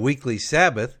the weekly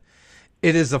Sabbath.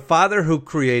 It is the Father who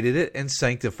created it and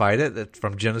sanctified it. That's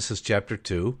from Genesis chapter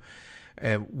 2.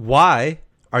 And why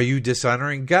are you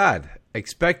dishonoring God?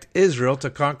 Expect Israel to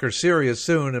conquer Syria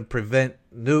soon and prevent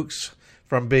nukes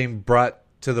from being brought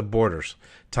to the borders.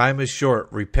 Time is short.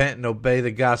 Repent and obey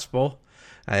the gospel,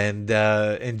 and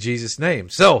in Jesus' name.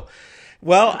 So,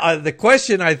 the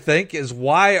question, I think, is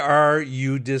why are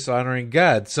you dishonoring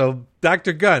God? So,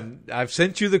 Dr. Gunn, I've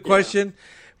sent you the question.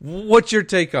 Yeah. What's your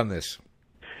take on this?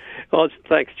 Well,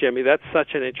 thanks, Jimmy. That's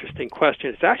such an interesting question.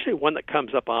 It's actually one that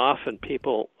comes up often.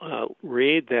 People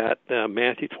read that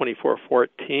Matthew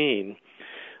 24:14,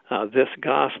 this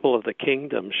gospel of the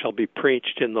kingdom shall be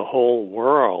preached in the whole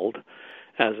world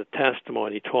as a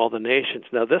testimony to all the nations.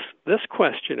 Now, this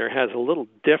questioner has a little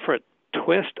different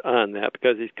twist on that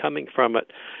because he's coming from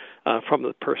it from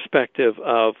the perspective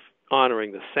of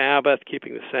honoring the Sabbath,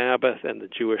 keeping the Sabbath and the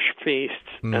Jewish feasts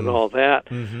and all that.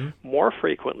 Mm-hmm. More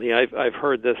frequently, I've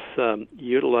heard this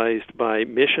utilized by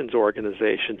missions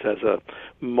organizations as a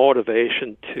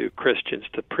motivation to Christians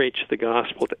to preach the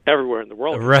gospel to everywhere in the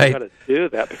world. Right. You've got to do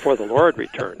that before the Lord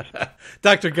returns.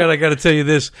 Dr. Gunn, I got to tell you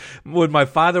this. When my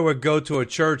father would go to a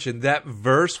church and that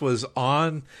verse was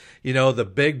on,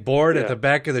 the big board at the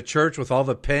back of the church with all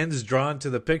the pens drawn to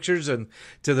the pictures and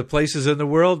to the places in the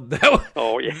world,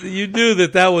 you knew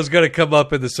that was going to come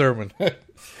up in the sermon.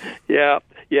 Yeah.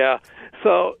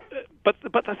 So, but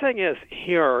the thing is,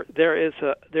 here there is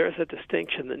a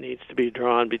distinction that needs to be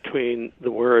drawn between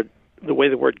the way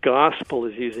the word gospel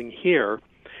is using here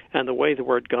and the way the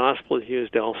word gospel is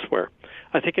used elsewhere.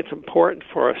 I think it's important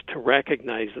for us to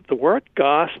recognize that the word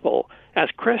gospel, as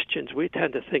Christians, we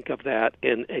tend to think of that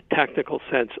in a technical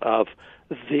sense of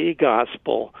the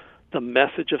gospel, the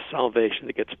message of salvation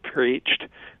that gets preached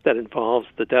that involves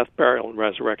the death, burial, and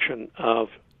resurrection of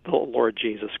the Lord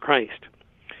Jesus Christ.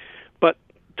 But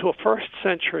to a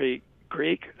first-century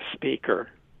Greek speaker,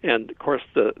 and of course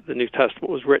the New Testament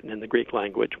was written in the Greek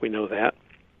language, we know that,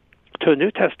 to a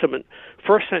New Testament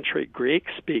first-century Greek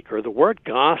speaker, the word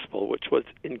gospel, which was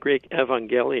in Greek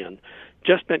evangelion,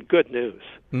 just meant good news.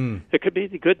 It could be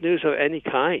the good news of any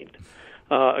kind.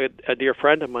 A dear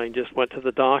friend of mine just went to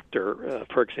the doctor,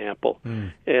 for example,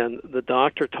 and the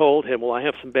doctor told him, well, I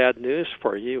have some bad news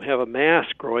for you. You have a mass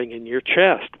growing in your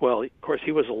chest. Well, of course,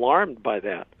 he was alarmed by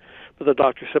that. But the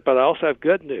doctor said, but I also have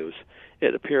good news.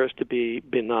 It appears to be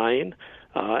benign,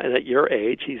 and at your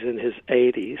age, he's in his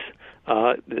 80s,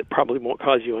 it probably won't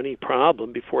cause you any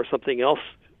problem before something else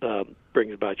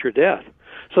brings about your death.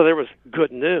 So there was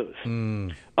good news.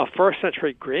 A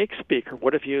first-century Greek speaker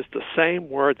would have used the same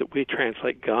word that we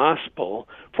translate gospel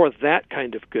for that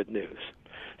kind of good news.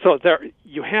 So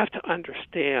you have to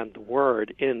understand the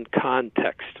word in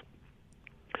context.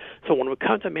 So when we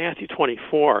come to Matthew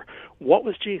 24, what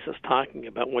was Jesus talking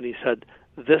about when he said,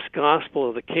 this gospel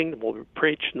of the kingdom will be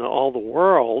preached in all the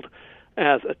world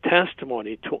as a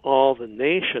testimony to all the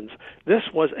nations? This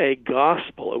was a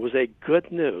gospel. It was a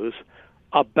good news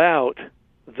about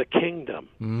the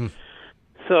kingdom.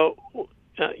 So,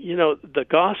 the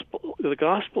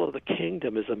gospel of the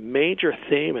kingdom is a major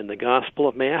theme in the Gospel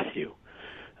of Matthew.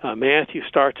 Matthew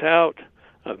starts out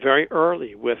very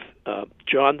early with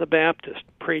John the Baptist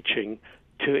preaching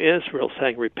to Israel,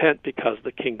 saying, repent because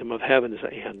the kingdom of heaven is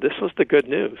at hand. This was the good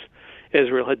news.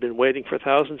 Israel had been waiting for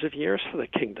thousands of years for the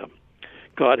kingdom.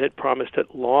 God had promised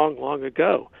it long, long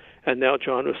ago, and now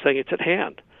John was saying it's at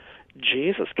hand.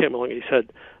 Jesus came along and he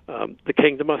said, the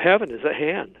kingdom of heaven is at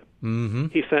hand. Mm-hmm.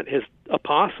 He sent his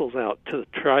apostles out to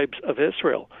the tribes of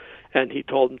Israel, and he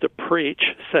told them to preach,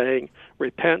 saying,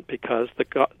 repent because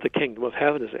the kingdom of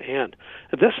heaven is at hand.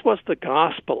 And this was the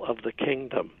gospel of the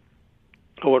kingdom.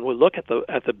 When we look at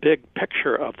the big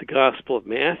picture of the Gospel of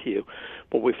Matthew,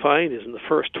 what we find is in the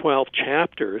first 12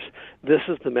 chapters, this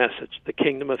is the message: the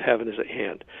kingdom of heaven is at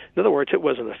hand. In other words, it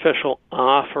was an official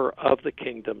offer of the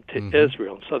kingdom to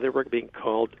Israel, so they were being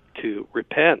called to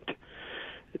repent.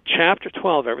 Chapter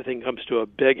 12, everything comes to a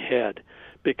big head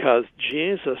because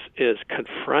Jesus is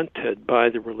confronted by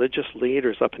the religious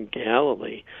leaders up in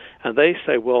Galilee, and they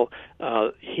say, well,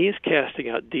 he's casting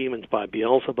out demons by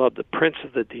Beelzebub, the prince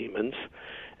of the demons,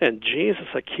 and Jesus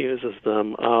accuses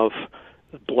them of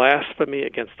blasphemy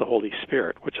against the Holy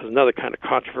Spirit, which is another kind of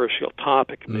controversial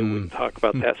topic. Maybe we can talk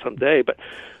about that someday.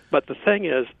 But the thing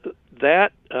is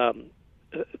that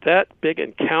that big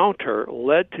encounter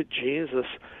led to Jesus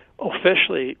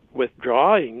officially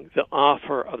withdrawing the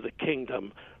offer of the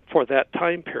kingdom for that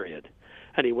time period.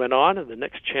 And he went on in the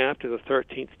next chapter, the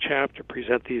 13th chapter,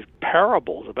 present these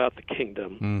parables about the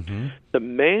kingdom. Mm-hmm. The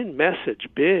main message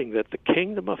being that the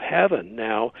kingdom of heaven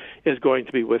now is going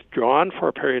to be withdrawn for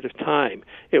a period of time.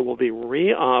 It will be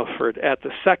reoffered at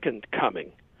the second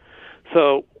coming.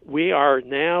 So we are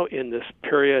now in this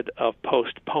period of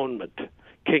postponement,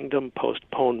 kingdom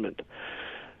postponement.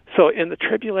 So in the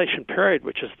tribulation period,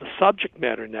 which is the subject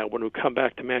matter now, when we come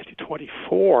back to Matthew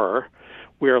 24,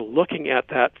 we're looking at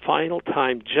that final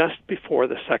time just before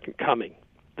the second coming,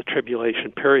 the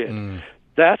tribulation period.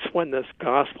 That's when this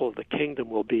gospel of the kingdom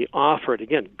will be offered.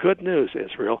 Again, good news,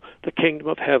 Israel. The kingdom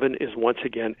of heaven is once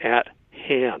again at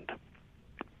hand.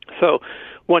 So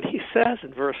when he says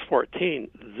in verse 14,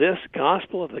 this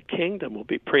gospel of the kingdom will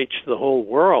be preached to the whole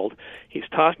world, he's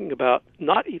talking about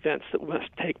not events that must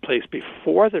take place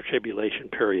before the tribulation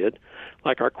period,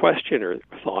 like our questioner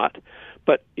thought,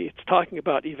 but it's talking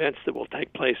about events that will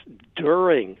take place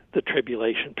during the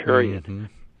tribulation period. Mm-hmm.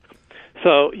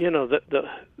 So,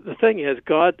 the thing is,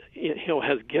 God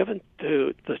has given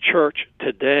to the church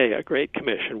today a great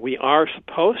commission. We are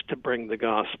supposed to bring the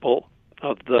gospel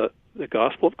of the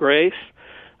gospel of grace,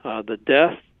 the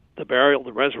death, the burial,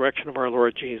 the resurrection of our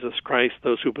Lord Jesus Christ.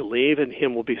 Those who believe in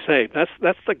him will be saved.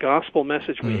 That's the gospel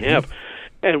message we have.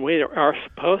 And we are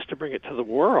supposed to bring it to the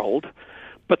world.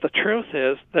 But the truth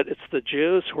is that it's the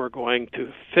Jews who are going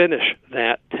to finish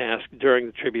that task during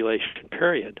the tribulation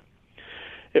period.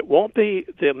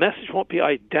 The message won't be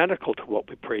identical to what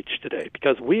we preach today,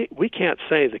 because we can't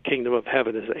say the kingdom of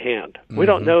heaven is at hand. We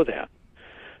don't know that.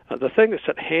 The thing that's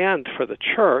at hand for the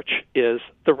church is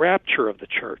the rapture of the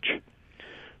church.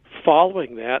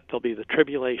 Following that, there'll be the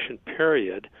tribulation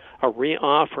period, a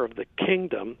reoffer of the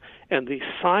kingdom, and the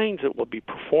signs that will be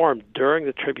performed during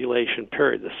the tribulation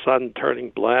period, the sun turning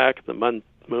black, the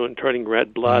moon turning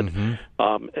red blood,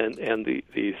 and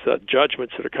these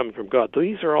judgments that are coming from God.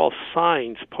 These are all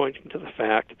signs pointing to the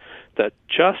fact that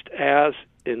just as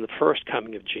in the first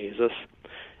coming of Jesus,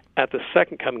 at the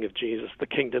second coming of Jesus, the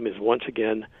kingdom is once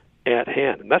again at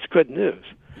hand. And that's good news.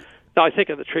 Now, I think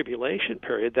in the tribulation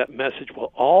period, that message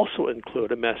will also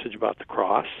include a message about the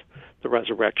cross, the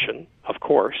resurrection, of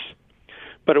course,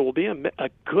 but it will be a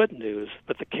good news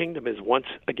that the kingdom is once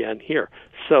again here.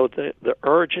 So the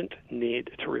urgent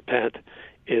need to repent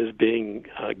is being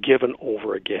given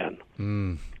over again.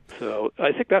 So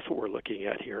I think that's what we're looking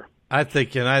at here. I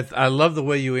think, and I love the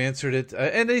way you answered it.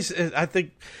 And I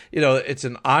think, it's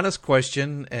an honest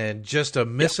question and just a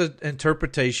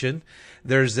misinterpretation.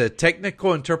 There's a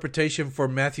technical interpretation for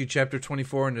Matthew chapter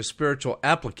 24 and a spiritual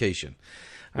application.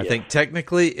 I think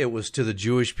technically it was to the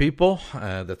Jewish people,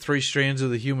 the three strands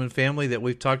of the human family that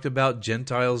we've talked about,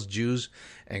 Gentiles, Jews,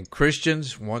 and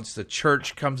Christians. Once the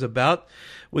church comes about,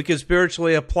 we can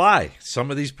spiritually apply some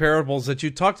of these parables that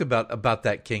you talked about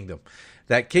that kingdom.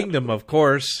 That kingdom, of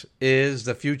course, is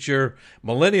the future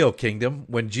millennial kingdom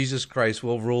when Jesus Christ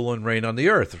will rule and reign on the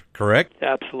earth, correct?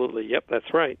 Absolutely. Yep,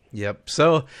 that's right. Yep.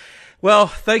 So, well,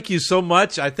 thank you so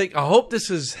much. I hope this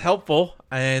is helpful,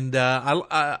 and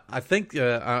I think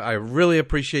I really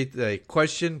appreciate the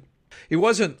question. It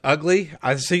wasn't ugly.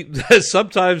 I see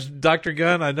sometimes, Dr.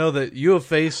 Gunn, I know that you have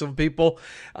faced some people.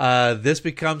 This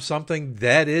becomes something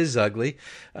that is ugly.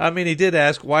 I mean, he did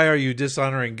ask, why are you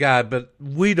dishonoring God? But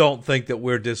we don't think that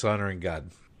we're dishonoring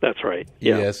God. That's right.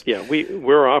 Yeah. Yes. Yeah.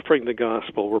 We're offering the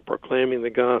gospel. We're proclaiming the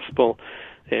gospel.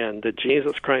 And that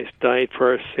Jesus Christ died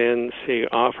for our sins. He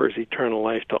offers eternal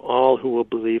life to all who will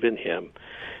believe in him.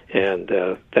 And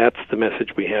that's the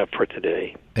message we have for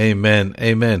today. Amen.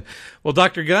 Amen. Well,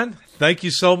 Dr. Gunn, thank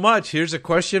you so much. Here's a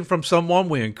question from someone.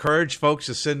 We encourage folks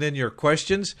to send in your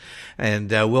questions, and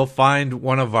we'll find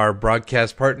one of our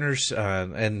broadcast partners.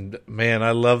 And, man,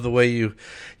 I love the way you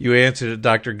answered it,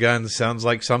 Dr. Gunn. Sounds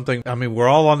like something. I mean, we're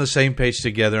all on the same page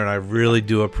together, and I really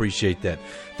do appreciate that.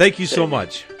 Thank you so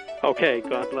much. Okay.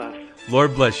 God bless.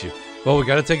 Lord bless you. Well, we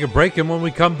got to take a break, and when we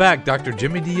come back, Dr.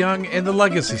 Jimmy DeYoung and the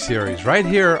Legacy Series right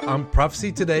here on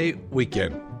Prophecy Today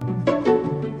Weekend.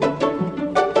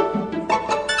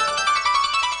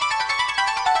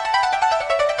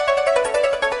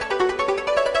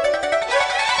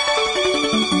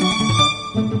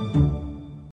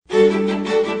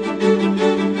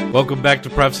 Welcome back to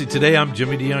Prophecy Today. I'm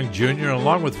Jimmy DeYoung Jr.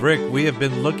 Along with Rick, we have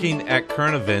been looking at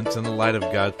current events in the light of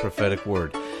God's prophetic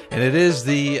word. And it is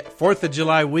the 4th of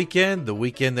July weekend, the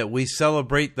weekend that we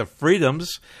celebrate the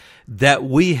freedoms that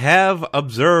we have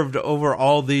observed over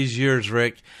all these years,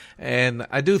 Rick. And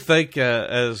I do think,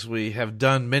 as we have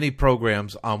done many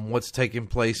programs on what's taking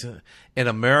place in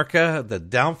America, the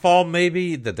downfall,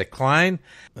 maybe the decline.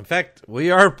 In fact,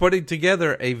 we are putting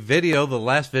together a video, the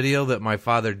last video that my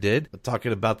father did,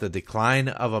 talking about the decline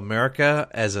of America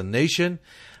as a nation.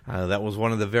 That was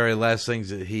one of the very last things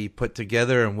that he put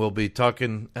together, and we'll be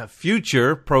talking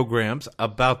future programs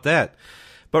about that.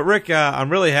 But Rick, I'm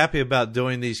really happy about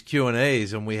doing these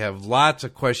Q&As, and we have lots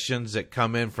of questions that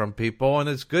come in from people, and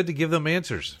it's good to give them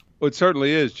answers. Well, it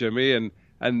certainly is, Jimmy.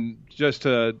 And just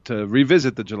to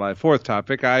revisit the July 4th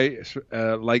topic, I,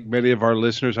 like many of our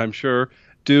listeners, I'm sure,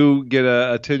 do get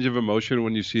a tinge of emotion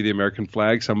when you see the American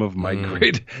flag. Some of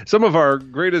our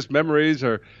greatest memories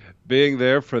are being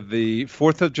there for the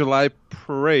 4th of July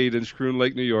parade in Schroon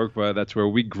Lake, New York. That's where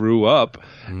we grew up.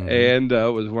 And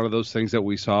it was one of those things that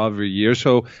we saw every year.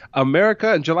 So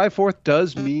America and July 4th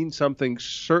does mean something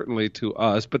certainly to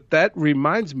us. But that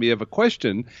reminds me of a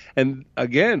question. And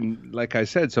again, like I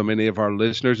said, so many of our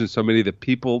listeners and so many of the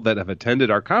people that have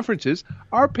attended our conferences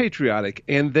are patriotic,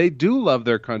 and they do love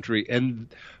their country. And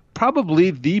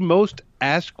probably the most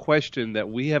asked question that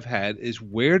we have had is,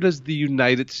 where does the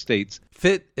United States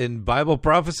fit in Bible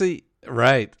prophecy?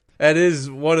 Right. That is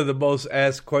one of the most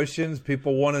asked questions.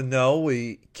 People want to know.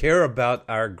 We care about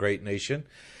our great nation.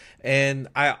 And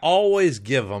I always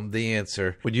give them the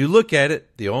answer. When you look at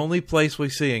it, the only place we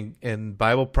see in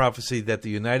Bible prophecy that the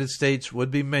United States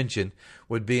would be mentioned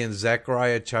would be in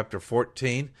Zechariah chapter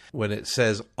 14, when it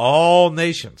says all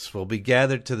nations will be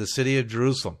gathered to the city of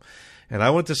Jerusalem. And I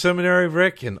went to seminary,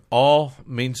 Rick, and all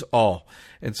means all.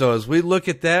 And so as we look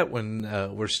at that, when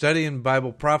we're studying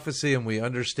Bible prophecy and we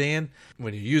understand,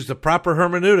 when you use the proper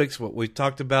hermeneutics, what we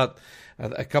talked about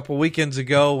a couple weekends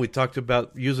ago, we talked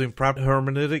about using proper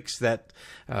hermeneutics, that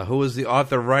who was the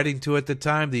author writing to at the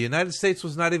time? The United States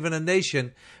was not even a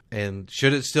nation. And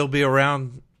should it still be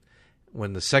around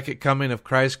when the second coming of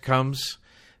Christ comes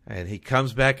and he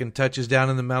comes back and touches down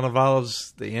in the Mount of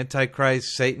Olives, the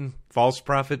Antichrist, Satan, false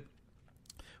prophet,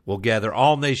 will gather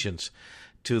all nations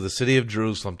to the city of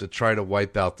Jerusalem to try to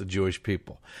wipe out the Jewish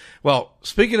people. Well,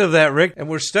 speaking of that, Rick, and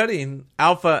we're studying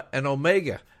Alpha and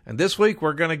Omega. And this week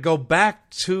we're going to go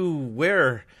back to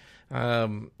where,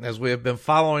 as we have been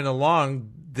following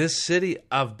along, this city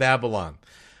of Babylon.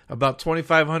 About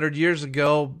 2,500 years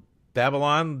ago,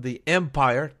 Babylon, the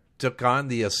empire, took on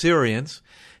the Assyrians,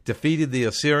 defeated the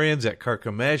Assyrians at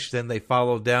Carchemish. Then they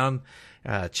followed down,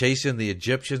 chasing the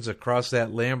Egyptians across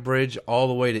that land bridge all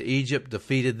the way to Egypt,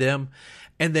 defeated them.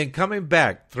 And then coming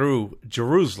back through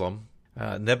Jerusalem,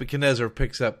 Nebuchadnezzar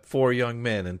picks up 4 young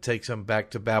men and takes them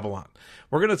back to Babylon.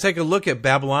 We're going to take a look at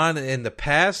Babylon in the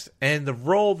past and the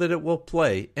role that it will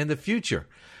play in the future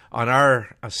on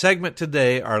our segment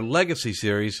today, our Legacy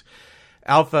series,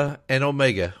 Alpha and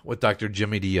Omega, with Dr.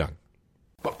 Jimmy DeYoung.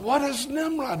 But what does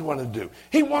Nimrod want to do?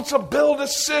 He wants to build a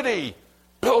city.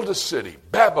 Build a city,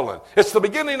 Babylon. It's the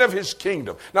beginning of his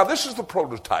kingdom. Now, this is the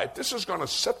prototype. This is going to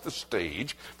set the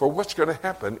stage for what's going to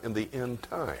happen in the end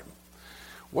time.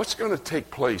 What's going to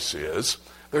take place is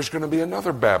there's going to be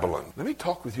another Babylon. Let me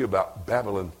talk with you about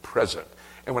Babylon present.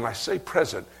 And when I say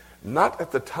present, not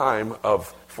at the time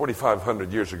of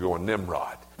 4,500 years ago in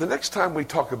Nimrod. The next time we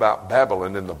talk about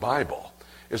Babylon in the Bible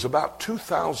is about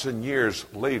 2,000 years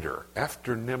later,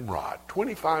 after Nimrod,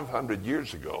 2,500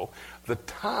 years ago, the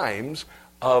times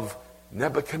of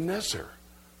Nebuchadnezzar.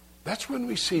 That's when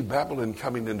we see Babylon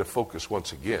coming into focus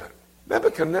once again.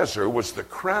 Nebuchadnezzar was the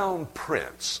crown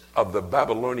prince of the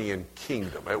Babylonian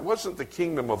kingdom. It wasn't the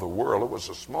kingdom of the world, it was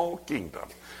a small kingdom.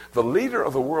 The leader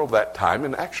of the world that time,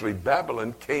 and actually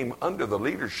Babylon came under the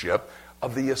leadership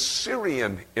of the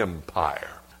Assyrian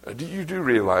Empire. You do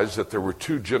realize that there were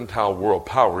 2 Gentile world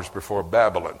powers before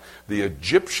Babylon. The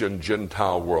Egyptian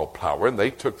Gentile world power, and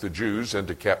they took the Jews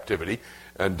into captivity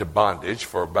and to bondage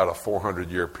for about a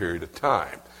 400-year period of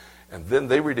time. And then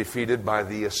they were defeated by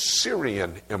the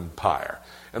Assyrian Empire.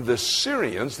 And the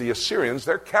Assyrians,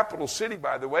 their capital city,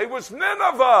 by the way, was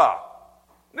Nineveh.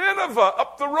 Nineveh,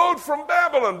 up the road from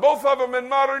Babylon, both of them in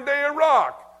modern-day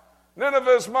Iraq.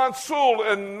 Nineveh is Mosul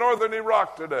in northern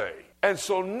Iraq today. And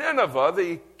so Nineveh,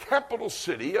 the capital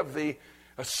city of the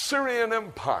Assyrian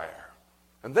Empire,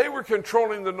 and they were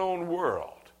controlling the known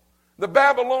world. The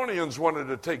Babylonians wanted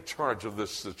to take charge of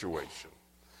this situation.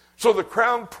 So the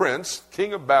crown prince,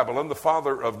 king of Babylon, the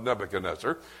father of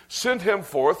Nebuchadnezzar, sent him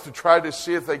forth to try to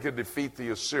see if they could defeat the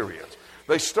Assyrians.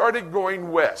 They started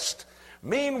going west.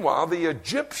 Meanwhile, the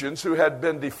Egyptians, who had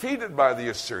been defeated by the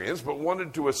Assyrians but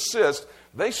wanted to assist,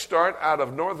 they start out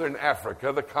of northern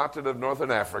Africa, the continent of northern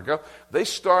Africa. They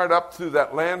start up through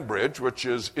that land bridge, which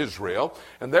is Israel,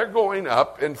 and they're going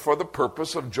up and for the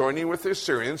purpose of joining with the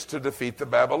Assyrians to defeat the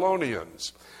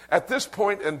Babylonians. At this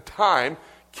point in time,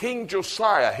 King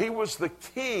Josiah, he was the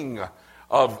king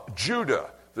of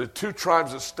Judah, the two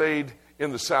tribes that stayed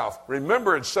in the south.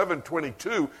 Remember, in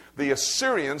 722, the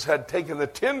Assyrians had taken the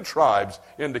 10 tribes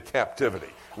into captivity.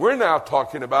 We're now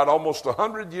talking about almost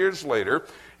 100 years later,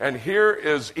 and here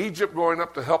is Egypt going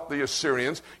up to help the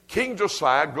Assyrians. King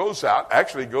Josiah goes out,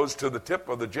 actually goes to the tip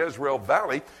of the Jezreel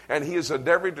Valley, and he is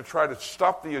endeavoring to try to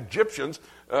stop the Egyptians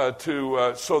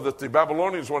so that the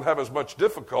Babylonians won't have as much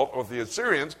difficulty with the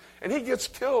Assyrians, and he gets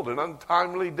killed an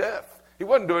untimely death. He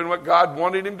wasn't doing what God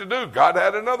wanted him to do. God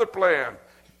had another plan.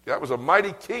 That was a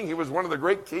mighty king. He was one of the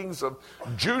great kings of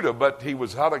Judah, but he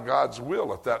was out of God's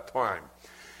will at that time.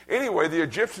 Anyway, the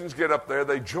Egyptians get up there.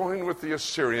 They join with the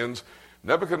Assyrians.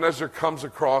 Nebuchadnezzar comes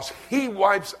across. He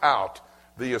wipes out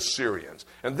the Assyrians.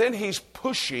 And then he's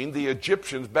pushing the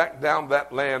Egyptians back down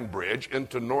that land bridge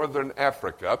into northern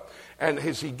Africa. And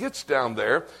as he gets down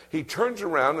there, he turns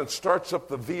around and starts up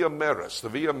the Via Maris. The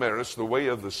Via Maris, the way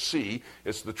of the sea,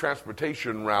 is the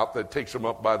transportation route that takes him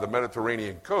up by the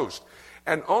Mediterranean coast.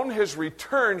 And on his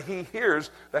return, he hears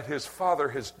that his father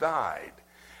has died.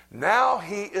 Now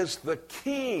he is the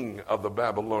king of the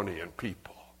Babylonian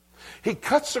people. He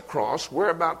cuts across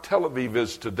where about Tel Aviv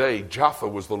is today. Jaffa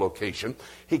was the location.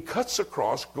 He cuts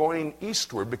across going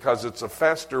eastward because it's a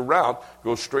faster route.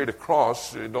 Go straight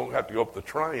across. You don't have to go up the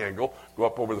triangle, go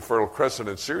up over the Fertile Crescent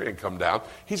in Syria and come down.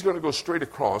 He's going to go straight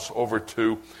across over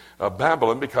to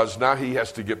Babylon because now he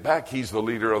has to get back. He's the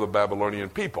leader of the Babylonian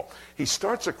people. He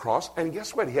starts across, and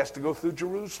guess what? He has to go through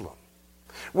Jerusalem.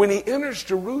 When he enters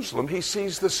Jerusalem, he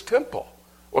sees this temple.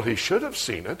 Well, he should have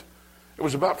seen it. It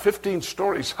was about 15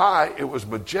 stories high. It was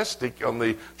majestic on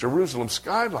the Jerusalem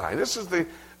skyline. This is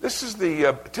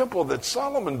the temple that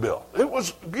Solomon built. It was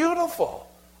beautiful,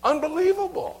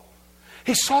 unbelievable.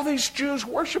 He saw these Jews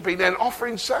worshiping and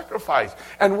offering sacrifice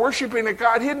and worshiping a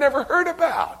God he had never heard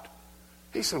about.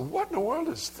 He said, what in the world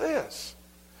is this?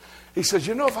 He says,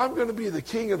 if I'm going to be the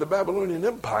king of the Babylonian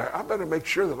Empire, I better make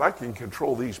sure that I can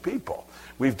control these people.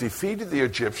 We've defeated the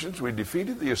Egyptians. We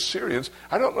defeated the Assyrians.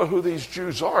 I don't know who these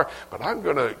Jews are, but I'm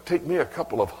going to take me a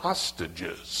couple of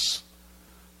hostages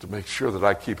to make sure that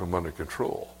I keep them under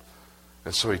control.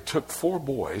 And so he took 4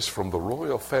 boys from the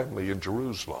royal family in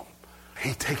Jerusalem.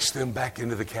 He takes them back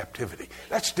into the captivity.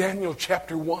 That's Daniel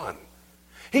chapter 1.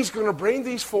 He's going to bring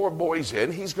these 4 boys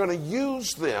in. He's going to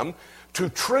use them to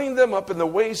train them up in the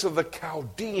ways of the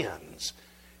Chaldeans.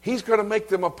 He's going to make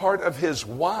them a part of his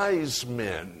wise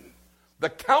men, the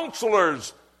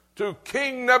counselors to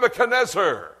King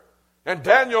Nebuchadnezzar. And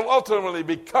Daniel ultimately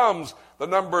becomes the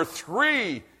number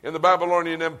 3 in the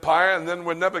Babylonian Empire. And then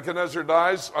when Nebuchadnezzar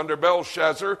dies under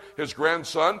Belshazzar, his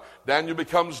grandson, Daniel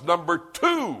becomes number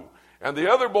 2. And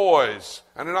the other boys,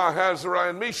 Ananiah,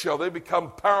 Azariah, and Mishael, they become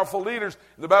powerful leaders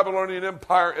in the Babylonian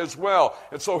Empire as well.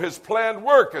 And so his plan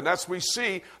worked, and that's we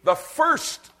see the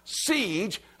first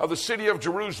siege of the city of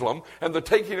Jerusalem and the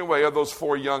taking away of those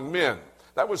 4 young men.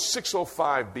 That was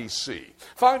 605 BC.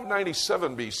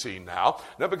 597 BC now,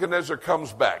 Nebuchadnezzar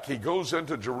comes back. He goes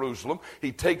into Jerusalem.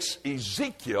 He takes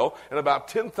Ezekiel and about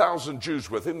 10,000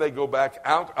 Jews with him. They go back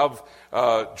out of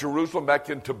Jerusalem, back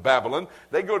into Babylon.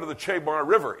 They go to the Chebar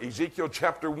River, Ezekiel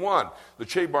chapter 1. The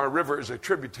Chebar River is a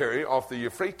tributary off the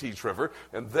Euphrates River.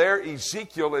 And there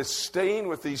Ezekiel is staying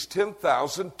with these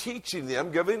 10,000, teaching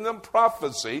them, giving them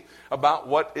prophecy about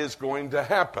what is going to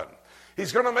happen.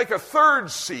 He's going to make a 3rd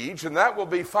siege, and that will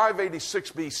be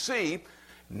 586 BC.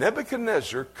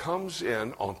 Nebuchadnezzar comes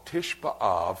in on Tish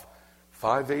B'Av,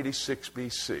 586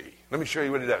 BC. Let me show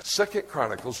you what he does. 2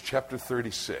 Chronicles chapter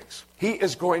 36. He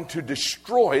is going to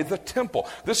destroy the temple.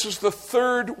 This is the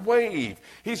 3rd wave.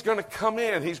 He's going to come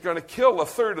in. He's going to kill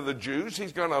 1/3 of the Jews.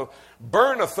 He's going to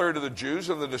burn 1/3 of the Jews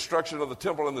in the destruction of the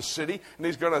temple and the city. And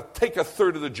he's going to take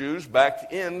 1/3 of the Jews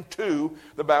back into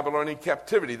the Babylonian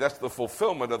captivity. That's the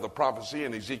fulfillment of the prophecy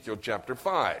in Ezekiel chapter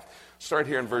 5. Start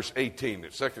here in verse 18.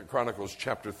 2 Chronicles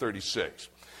chapter 36.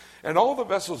 And all the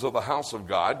vessels of the house of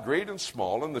God, great and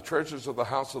small, and the treasures of the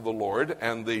house of the Lord,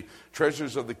 and the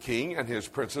treasures of the king and his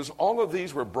princes, all of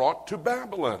these were brought to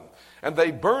Babylon. And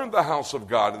they burned the house of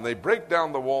God, and they brake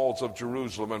down the walls of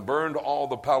Jerusalem, and burned all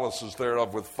the palaces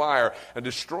thereof with fire, and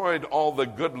destroyed all the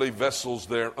goodly vessels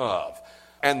thereof.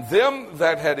 And them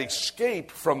that had escaped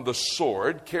from the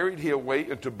sword carried he away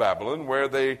into Babylon, where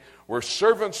they were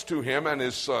servants to him and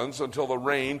his sons until the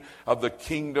reign of the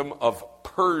kingdom of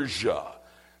Persia.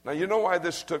 Now, you know why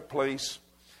this took place?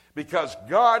 Because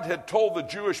God had told the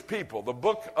Jewish people, the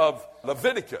book of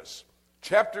Leviticus,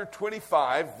 chapter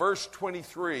 25, verse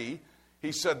 23,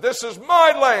 he said, "This is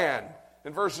my land."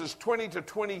 In verses 20 to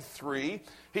 23,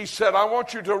 he said, "I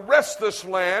want you to rest this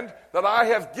land that I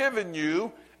have given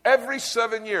you every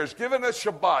 7 years. Give it a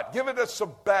Shabbat. Give it a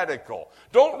sabbatical.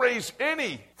 Don't raise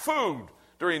any food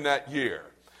during that year.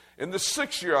 In the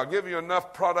 6th year, I'll give you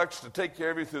enough products to take care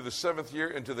of you through the 7th year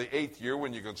into the 8th year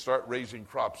when you can start raising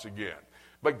crops again.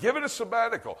 But give it a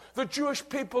sabbatical." The Jewish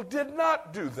people did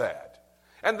not do that.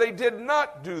 And they did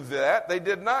not do that. They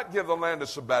did not give the land a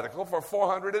sabbatical for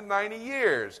 490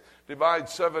 years. Divide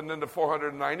 7 into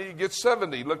 490, you get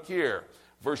 70. Look here,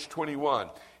 verse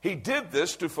 21. "He did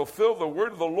this to fulfill the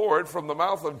word of the Lord from the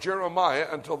mouth of Jeremiah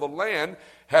until the land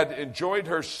had enjoyed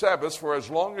her Sabbaths. For as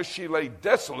long as she lay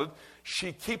desolate,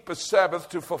 she keep a Sabbath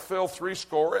to fulfill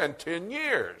 70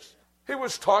 years. He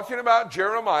was talking about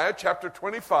Jeremiah chapter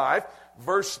 25,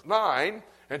 verse 9,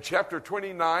 and chapter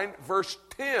 29, verse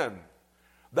 10.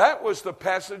 That was the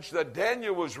passage that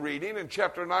Daniel was reading in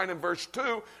chapter 9 and verse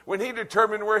 2 when he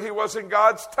determined where he was in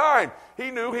God's time.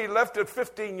 He knew he left at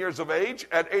 15 years of age.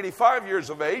 At 85 years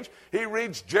of age, he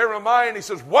reads Jeremiah and he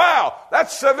says, "Wow,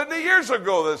 that's 70 years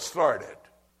ago that started."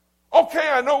 Okay,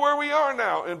 I know where we are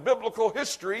now in biblical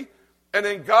history and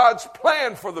in God's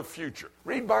plan for the future.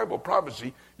 Read Bible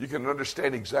prophecy, you can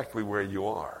understand exactly where you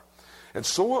are. And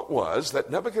so it was that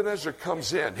Nebuchadnezzar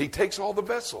comes in. He takes all the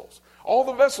vessels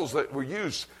that were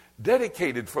used,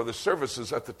 dedicated for the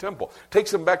services at the temple,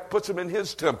 takes them back, puts them in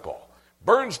his temple,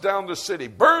 burns down the city,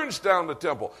 burns down the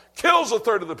temple, kills a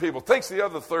third of the people, takes the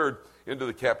other third into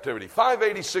the captivity.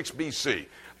 586 BC.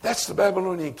 That's the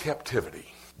Babylonian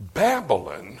captivity.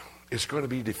 Babylon is going to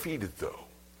be defeated, though.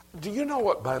 Do you know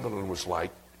what Babylon was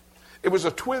like? It was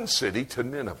a twin city to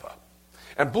Nineveh.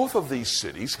 And both of these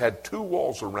cities had 2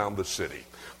 walls around the city.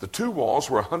 The 2 walls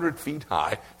were 100 feet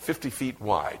high, 50 feet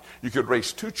wide. You could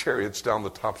race 2 chariots down the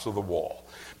tops of the wall.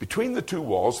 Between the 2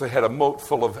 walls, they had a moat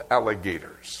full of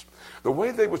alligators. The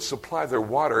way they would supply their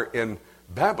water in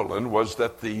Babylon was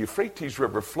that the Euphrates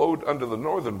River flowed under the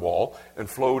northern wall and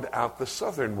flowed out the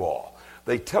southern wall.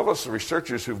 They tell us, the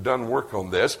researchers who've done work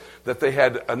on this, that they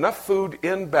had enough food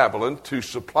in Babylon to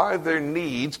supply their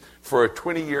needs for a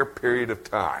 20-year period of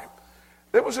time.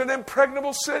 It was an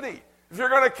impregnable city. If you're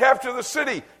going to capture the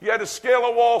city, you had to scale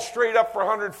a wall straight up for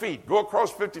 100 feet. Go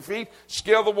across 50 feet,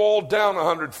 scale the wall down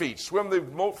 100 feet. Swim the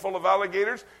moat full of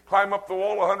alligators, climb up the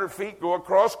wall 100 feet, go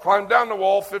across, climb down the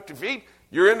wall 50 feet.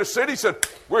 You're in the city, said,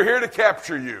 "We're here to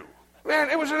capture you." Man,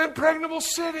 it was an impregnable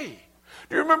city.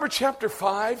 Do you remember chapter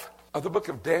 5 of the book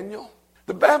of Daniel?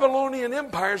 The Babylonian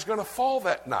Empire is going to fall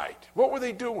that night. What were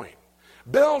they doing?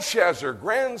 Belshazzar,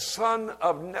 grandson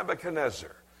of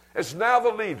Nebuchadnezzar, is now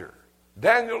the leader.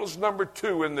 Daniel is number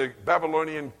 2 in the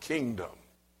Babylonian kingdom.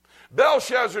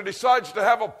 Belshazzar decides to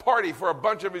have a party for a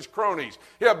bunch of his cronies.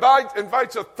 He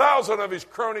invites 1,000 of his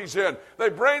cronies in. They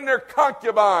bring their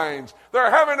concubines.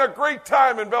 They're having a great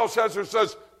time, and Belshazzar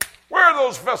says, "Where are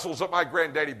those vessels that my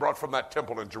granddaddy brought from that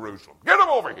temple in Jerusalem? Get them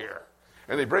over here."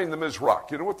 And they bring the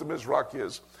Mizrach. You know what the Mizrach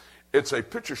is? It's a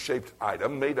pitcher-shaped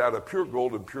item made out of pure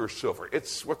gold and pure silver.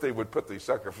 It's what they would put the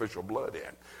sacrificial blood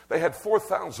in. They had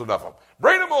 4,000 of them.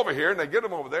 Bring them over here, and they get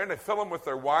them over there, and they fill them with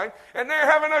their wine, and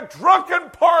they're having a drunken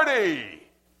party.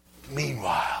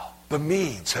 Meanwhile, the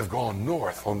Medes have gone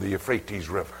north on the Euphrates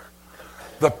River.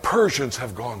 The Persians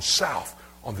have gone south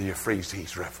on the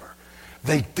Euphrates River.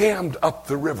 They dammed up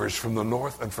the rivers from the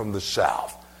north and from the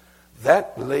south.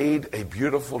 That laid a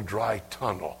beautiful dry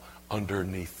tunnel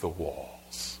underneath the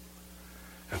walls.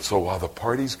 And so while the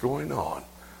party's going on,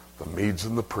 the Medes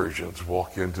and the Persians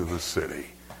walk into the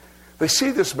city. They see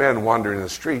this man wandering the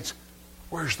streets.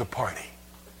 Where's the party?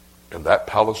 In that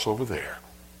palace over there.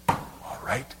 All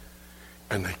right.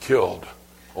 And they killed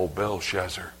old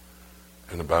Belshazzar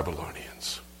and the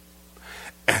Babylonians.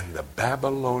 And the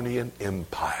Babylonian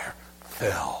Empire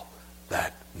fell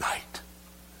that night.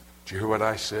 Did you hear what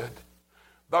I said?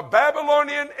 The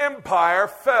Babylonian Empire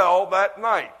fell that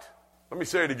night. Let me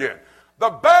say it again. The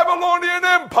Babylonian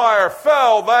Empire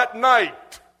fell that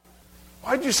night.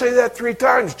 Why'd you say that 3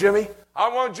 times, Jimmy? I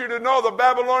want you to know the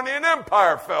Babylonian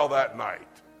Empire fell that night.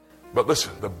 But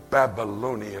listen, the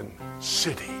Babylonian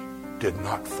city did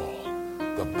not fall.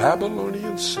 The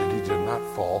Babylonian city did not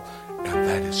fall, and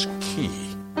that is key.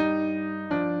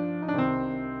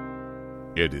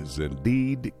 It is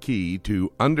indeed key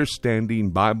to understanding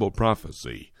Bible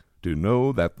prophecy to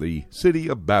know that the city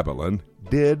of Babylon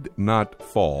did not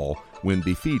fall when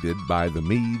defeated by the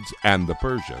Medes and the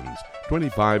Persians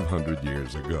 2,500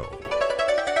 years ago.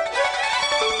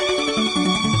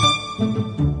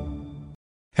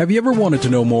 Have you ever wanted to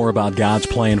know more about God's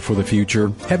plan for the future?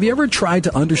 Have you ever tried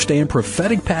to understand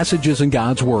prophetic passages in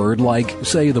God's Word, like,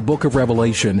 say, the book of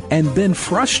Revelation, and been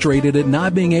frustrated at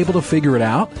not being able to figure it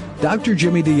out? Dr.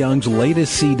 Jimmy DeYoung's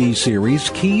latest CD series,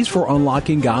 Keys for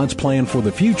Unlocking God's Plan for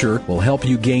the Future, will help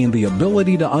you gain the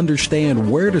ability to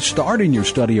understand where to start in your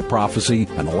study of prophecy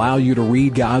and allow you to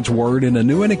read God's Word in a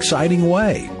new and exciting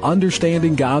way.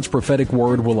 Understanding God's prophetic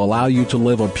Word will allow you to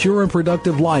live a pure and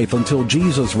productive life until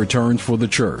Jesus returns for the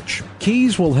church.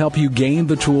 Keys will help you gain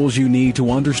the tools you need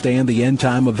to understand the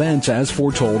end-time events as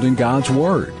foretold in God's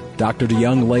Word. Dr.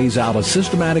 DeYoung lays out a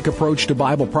systematic approach to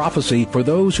Bible prophecy for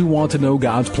those who want to know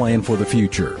God's plan for the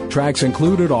future. Tracks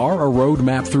included are A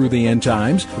Roadmap Through the End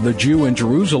Times, The Jew in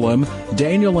Jerusalem,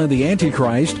 Daniel and the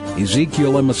Antichrist,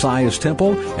 Ezekiel and Messiah's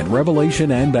Temple, and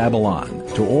Revelation and Babylon.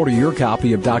 To order your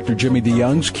copy of Dr. Jimmy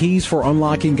DeYoung's Keys for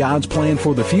Unlocking God's Plan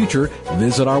for the Future,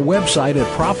 visit our website at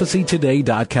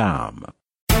prophecytoday.com.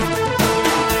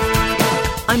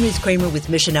 I'm Ruth Kramer with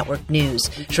Mission Network News.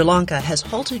 Sri Lanka has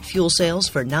halted fuel sales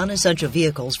for non-essential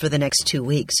vehicles for the next 2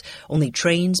 weeks. Only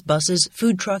trains, buses,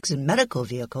 food trucks, and medical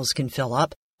vehicles can fill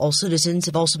up. All citizens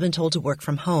have also been told to work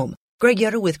from home. Greg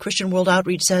Yoder with Christian World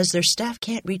Outreach says their staff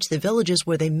can't reach the villages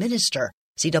where they minister.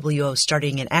 CWO is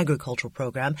starting an agricultural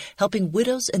program helping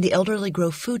widows and the elderly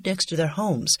grow food next to their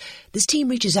homes. This team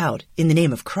reaches out, in the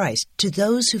name of Christ, to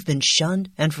those who've been shunned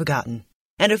and forgotten.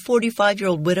 And a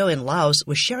 45-year-old widow in Laos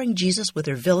was sharing Jesus with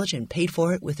her village and paid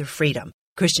for it with her freedom.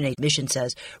 Christian Aid Mission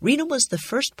says Rena was the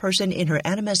first person in her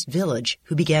Animist village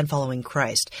who began following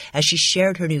Christ. As she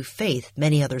shared her new faith,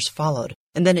 many others followed.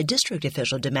 And then a district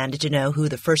official demanded to know who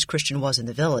the first Christian was in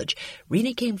the village.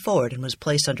 Rena came forward and was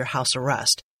placed under house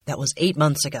arrest. That was 8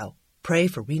 months ago. Pray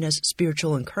for Rena's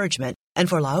spiritual encouragement and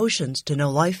for Laotians to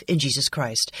know life in Jesus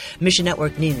Christ. Mission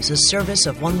Network News, a service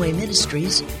of One Way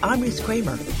Ministries. I'm Ruth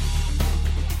Kramer.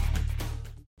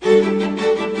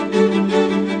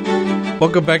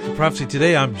 Welcome back to Prophecy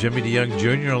Today. I'm Jimmy DeYoung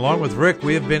Jr. Along with Rick,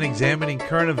 we have been examining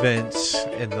current events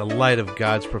in the light of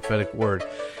God's prophetic word.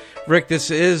 Rick,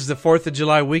 this is the 4th of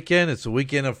July weekend. It's a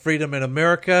weekend of freedom in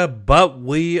America, but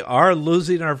we are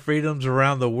losing our freedoms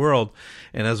around the world.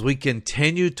 And as we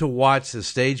continue to watch the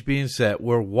stage being set,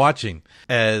 we're watching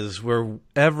as we're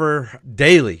ever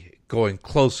daily going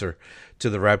closer to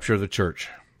the rapture of the church.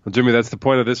 Well, Jimmy, that's the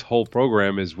point of this whole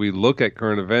program is we look at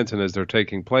current events and as they're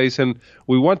taking place, and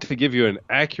we want to give you an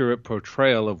accurate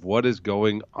portrayal of what is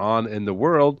going on in the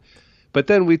world. But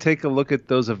then we take a look at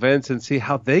those events and see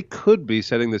how they could be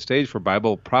setting the stage for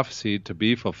Bible prophecy to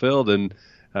be fulfilled. And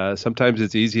sometimes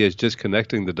it's easy as just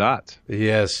connecting the dots.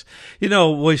 Yes. You know,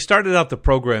 we started out the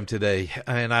program today,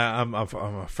 and I'm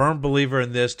a firm believer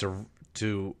in this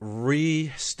to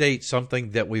restate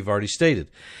something that we've already stated.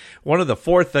 One of the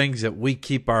 4 things that we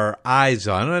keep our eyes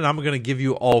on, and I'm going to give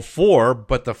you all 4,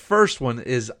 but the first one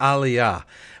is Aliyah.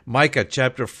 Micah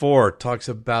chapter 4 talks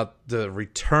about the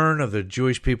return of the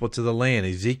Jewish people to the land.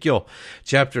 Ezekiel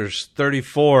chapters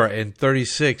 34 and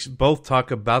 36 both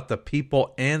talk about the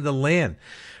people and the land.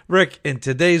 Rick, in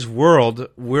today's world,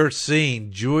 we're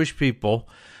seeing Jewish people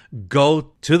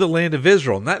go to the land of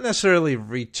Israel, not necessarily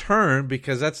return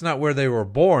because that's not where they were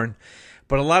born,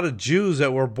 but a lot of Jews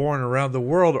that were born around the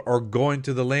world are going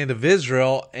to the land of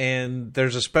Israel, and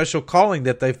there's a special calling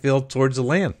that they feel towards the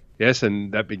land. Yes,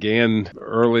 and that began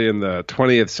early in the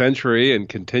 20th century and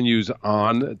continues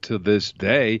on to this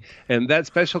day. And that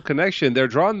special connection, they're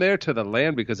drawn there to the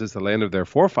land because it's the land of their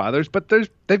forefathers, but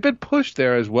they've been pushed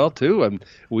there as well, too. And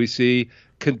we see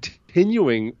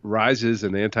continuing rises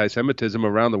in anti-Semitism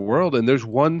around the world, and there's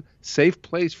one safe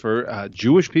place for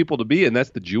Jewish people to be, and that's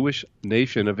the Jewish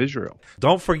nation of Israel.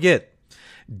 Don't forget,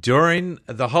 during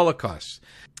the Holocaust,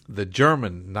 the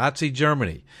Nazi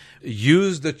Germany,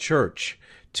 used the church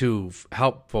to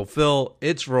help fulfill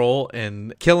its role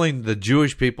in killing the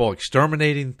Jewish people,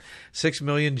 exterminating 6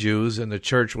 million Jews, and the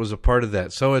church was a part of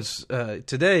that. So it's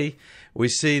today we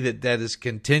see that is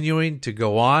continuing to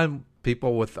go on.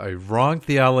 People with a wrong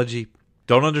theology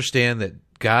don't understand that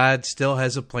God still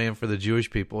has a plan for the Jewish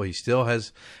people. He still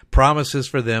has promises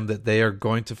for them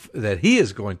that He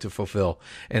is going to fulfill,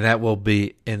 and that will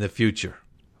be in the future.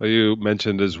 Well, you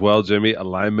mentioned as well, Jimmy,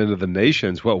 alignment of the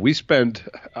nations. Well, we spend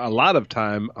a lot of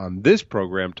time on this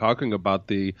program talking about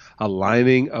the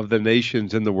aligning of the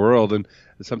nations in the world, and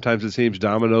sometimes it seems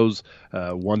dominoes.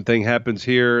 One thing happens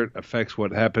here, it affects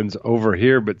what happens over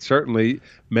here, but certainly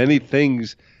many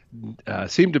things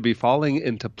seem to be falling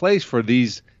into place for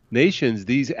these nations,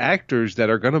 these actors that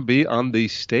are going to be on the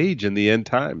stage in the end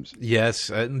times.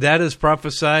 Yes, that is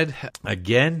prophesied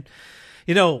again.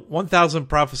 You know, 1,000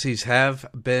 prophecies have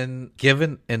been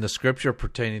given in the Scripture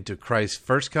pertaining to Christ's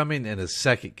first coming and His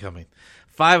second coming.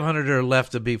 500 are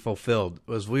left to be fulfilled.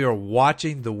 As we are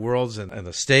watching the worlds and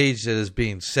the stage that is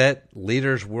being set,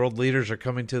 world leaders are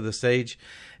coming to the stage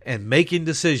and making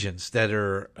decisions that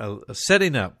are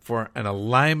setting up for an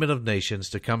alignment of nations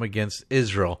to come against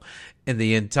Israel in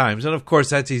the end times. And, of course,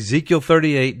 that's Ezekiel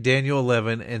 38, Daniel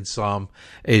 11, and Psalm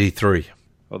 83.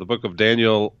 Well, the book of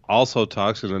Daniel also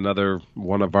talks, in another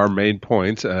one of our main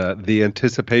points, the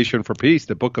anticipation for peace.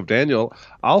 The book of Daniel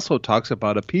also talks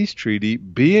about a peace treaty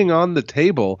being on the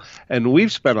table. And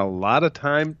we've spent a lot of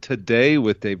time today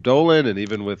with Dave Dolan and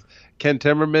even with Ken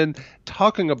Timmerman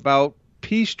talking about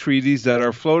peace treaties that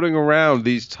are floating around,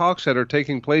 these talks that are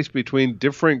taking place between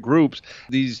different groups.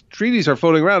 These treaties are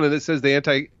floating around, and it says the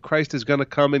Antichrist is going to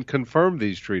come and confirm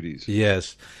these treaties.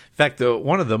 Yes. In fact,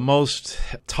 one of the most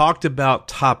talked about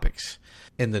topics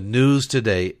in the news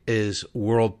today is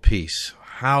world peace.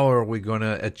 How are we going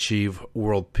to achieve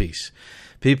world peace?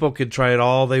 People can try it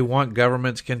all they want.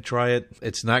 Governments can try it.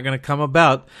 It's not going to come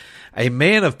about. A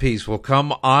man of peace will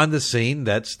come on the scene.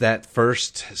 That's that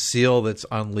first seal that's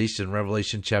unleashed in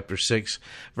Revelation chapter 6,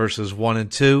 verses 1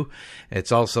 and 2.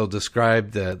 It's also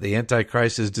described, the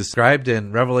Antichrist is described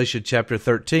in Revelation chapter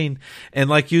 13. And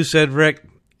like you said, Rick,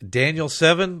 Daniel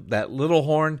 7, that little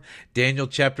horn, Daniel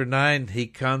chapter 9, he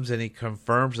comes and he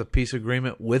confirms a peace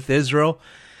agreement with Israel.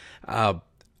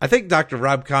 I think Dr.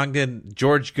 Rob Congdon,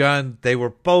 George Gunn, they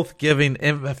were both giving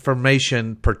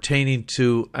information pertaining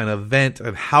to an event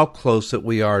and how close that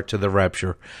we are to the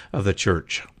rapture of the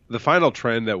church. The final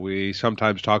trend that we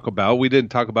sometimes talk about, we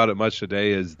didn't talk about it much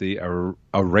today, is the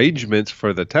arrangements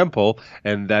for the temple,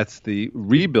 and that's the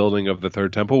rebuilding of the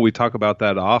third temple. We talk about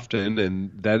that often,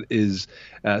 and that is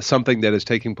something that is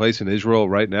taking place in Israel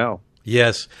right now.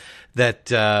 Yes. That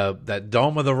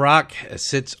Dome of the Rock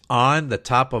sits on the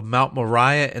top of Mount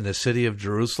Moriah in the city of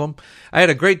Jerusalem. I had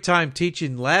a great time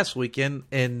teaching last weekend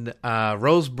in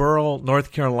Roseboro,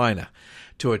 North Carolina,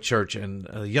 to a church,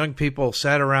 and young people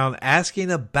sat around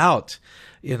asking about,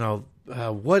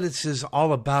 what is this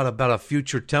all about a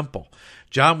future temple.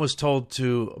 John was told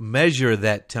to measure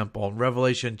that temple in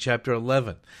Revelation chapter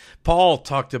 11. Paul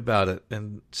talked about it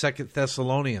in 2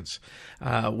 Thessalonians.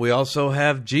 We also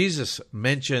have Jesus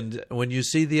mentioned when you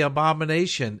see the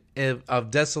abomination of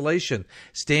desolation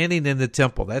standing in the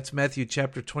temple. That's Matthew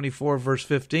chapter 24, verse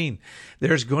 15.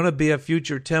 There's going to be a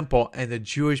future temple, and the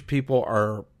Jewish people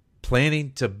are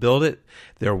planning to build it.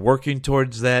 They're working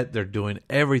towards that. They're doing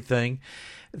everything.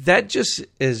 That just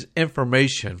is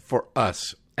information for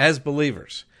us as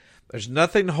believers. There's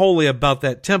nothing holy about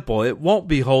that temple. It won't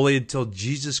be holy until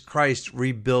Jesus Christ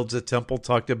rebuilds the temple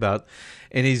talked about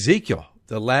in Ezekiel,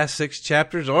 the last 6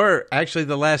 chapters, or actually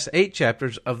the last 8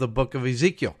 chapters of the book of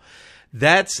Ezekiel.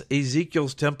 That's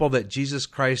Ezekiel's temple that Jesus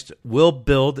Christ will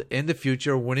build in the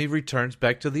future when he returns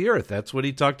back to the earth. That's what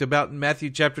he talked about in Matthew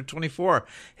chapter 24,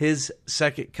 his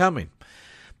second coming.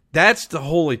 That's the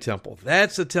holy temple.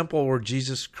 That's the temple where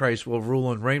Jesus Christ will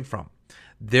rule and reign from.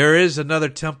 There is another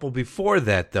temple before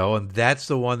that, though, and that's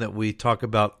the one that we talk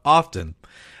about often.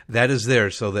 That is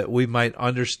there so that we might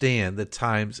understand the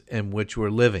times in which we're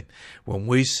living. When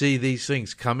we see these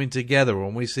things coming together,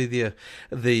 when we see the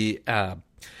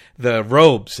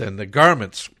robes and the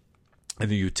garments and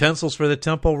the utensils for the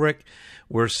temple, Rick,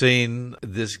 we're seeing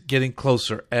this getting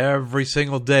closer every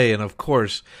single day. And, of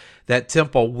course, that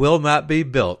temple will not be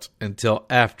built until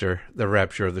after the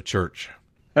rapture of the church.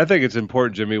 I think it's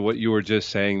important, Jimmy, what you were just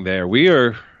saying there. We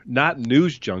are not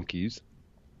news junkies.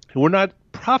 We're not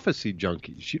prophecy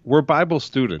junkies. We're Bible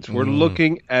students. We're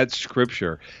looking at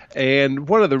Scripture. And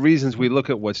one of the reasons we look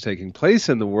at what's taking place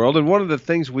in the world, and one of the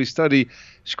things we study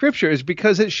Scripture, is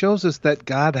because it shows us that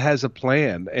God has a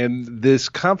plan. And this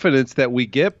confidence that we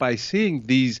get by seeing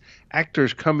these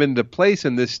actors come into place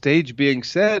and this stage being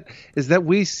set is that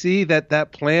we see that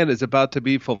that plan is about to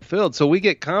be fulfilled. So we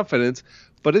get confidence.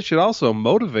 But it should also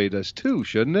motivate us too,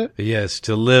 shouldn't it? Yes,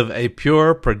 to live a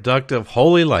pure, productive,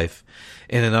 holy life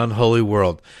in an unholy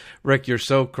world. Rick, you're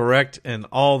so correct in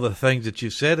all the things that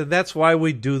you said, and that's why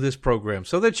we do this program,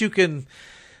 so that you can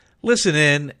listen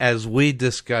in as we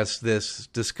discuss this,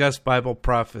 discuss Bible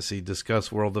prophecy,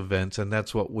 discuss world events, and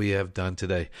that's what we have done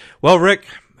today. Well, Rick,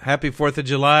 happy 4th of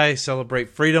July, celebrate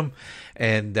freedom,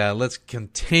 and let's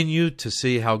continue to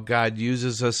see how God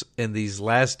uses us in these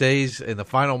last days, in the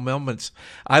final moments,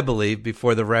 I believe,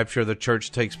 before the rapture of the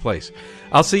church takes place.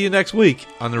 I'll see you next week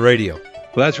on the radio.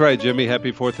 Well, that's right, Jimmy.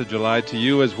 Happy 4th of July to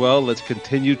you as well. Let's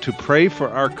continue to pray for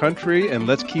our country, and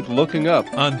let's keep looking up.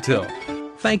 Until.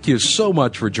 Thank you so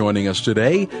much for joining us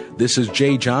today. This is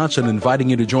Jay Johnson inviting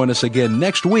you to join us again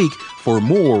next week for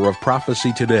more of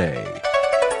Prophecy Today.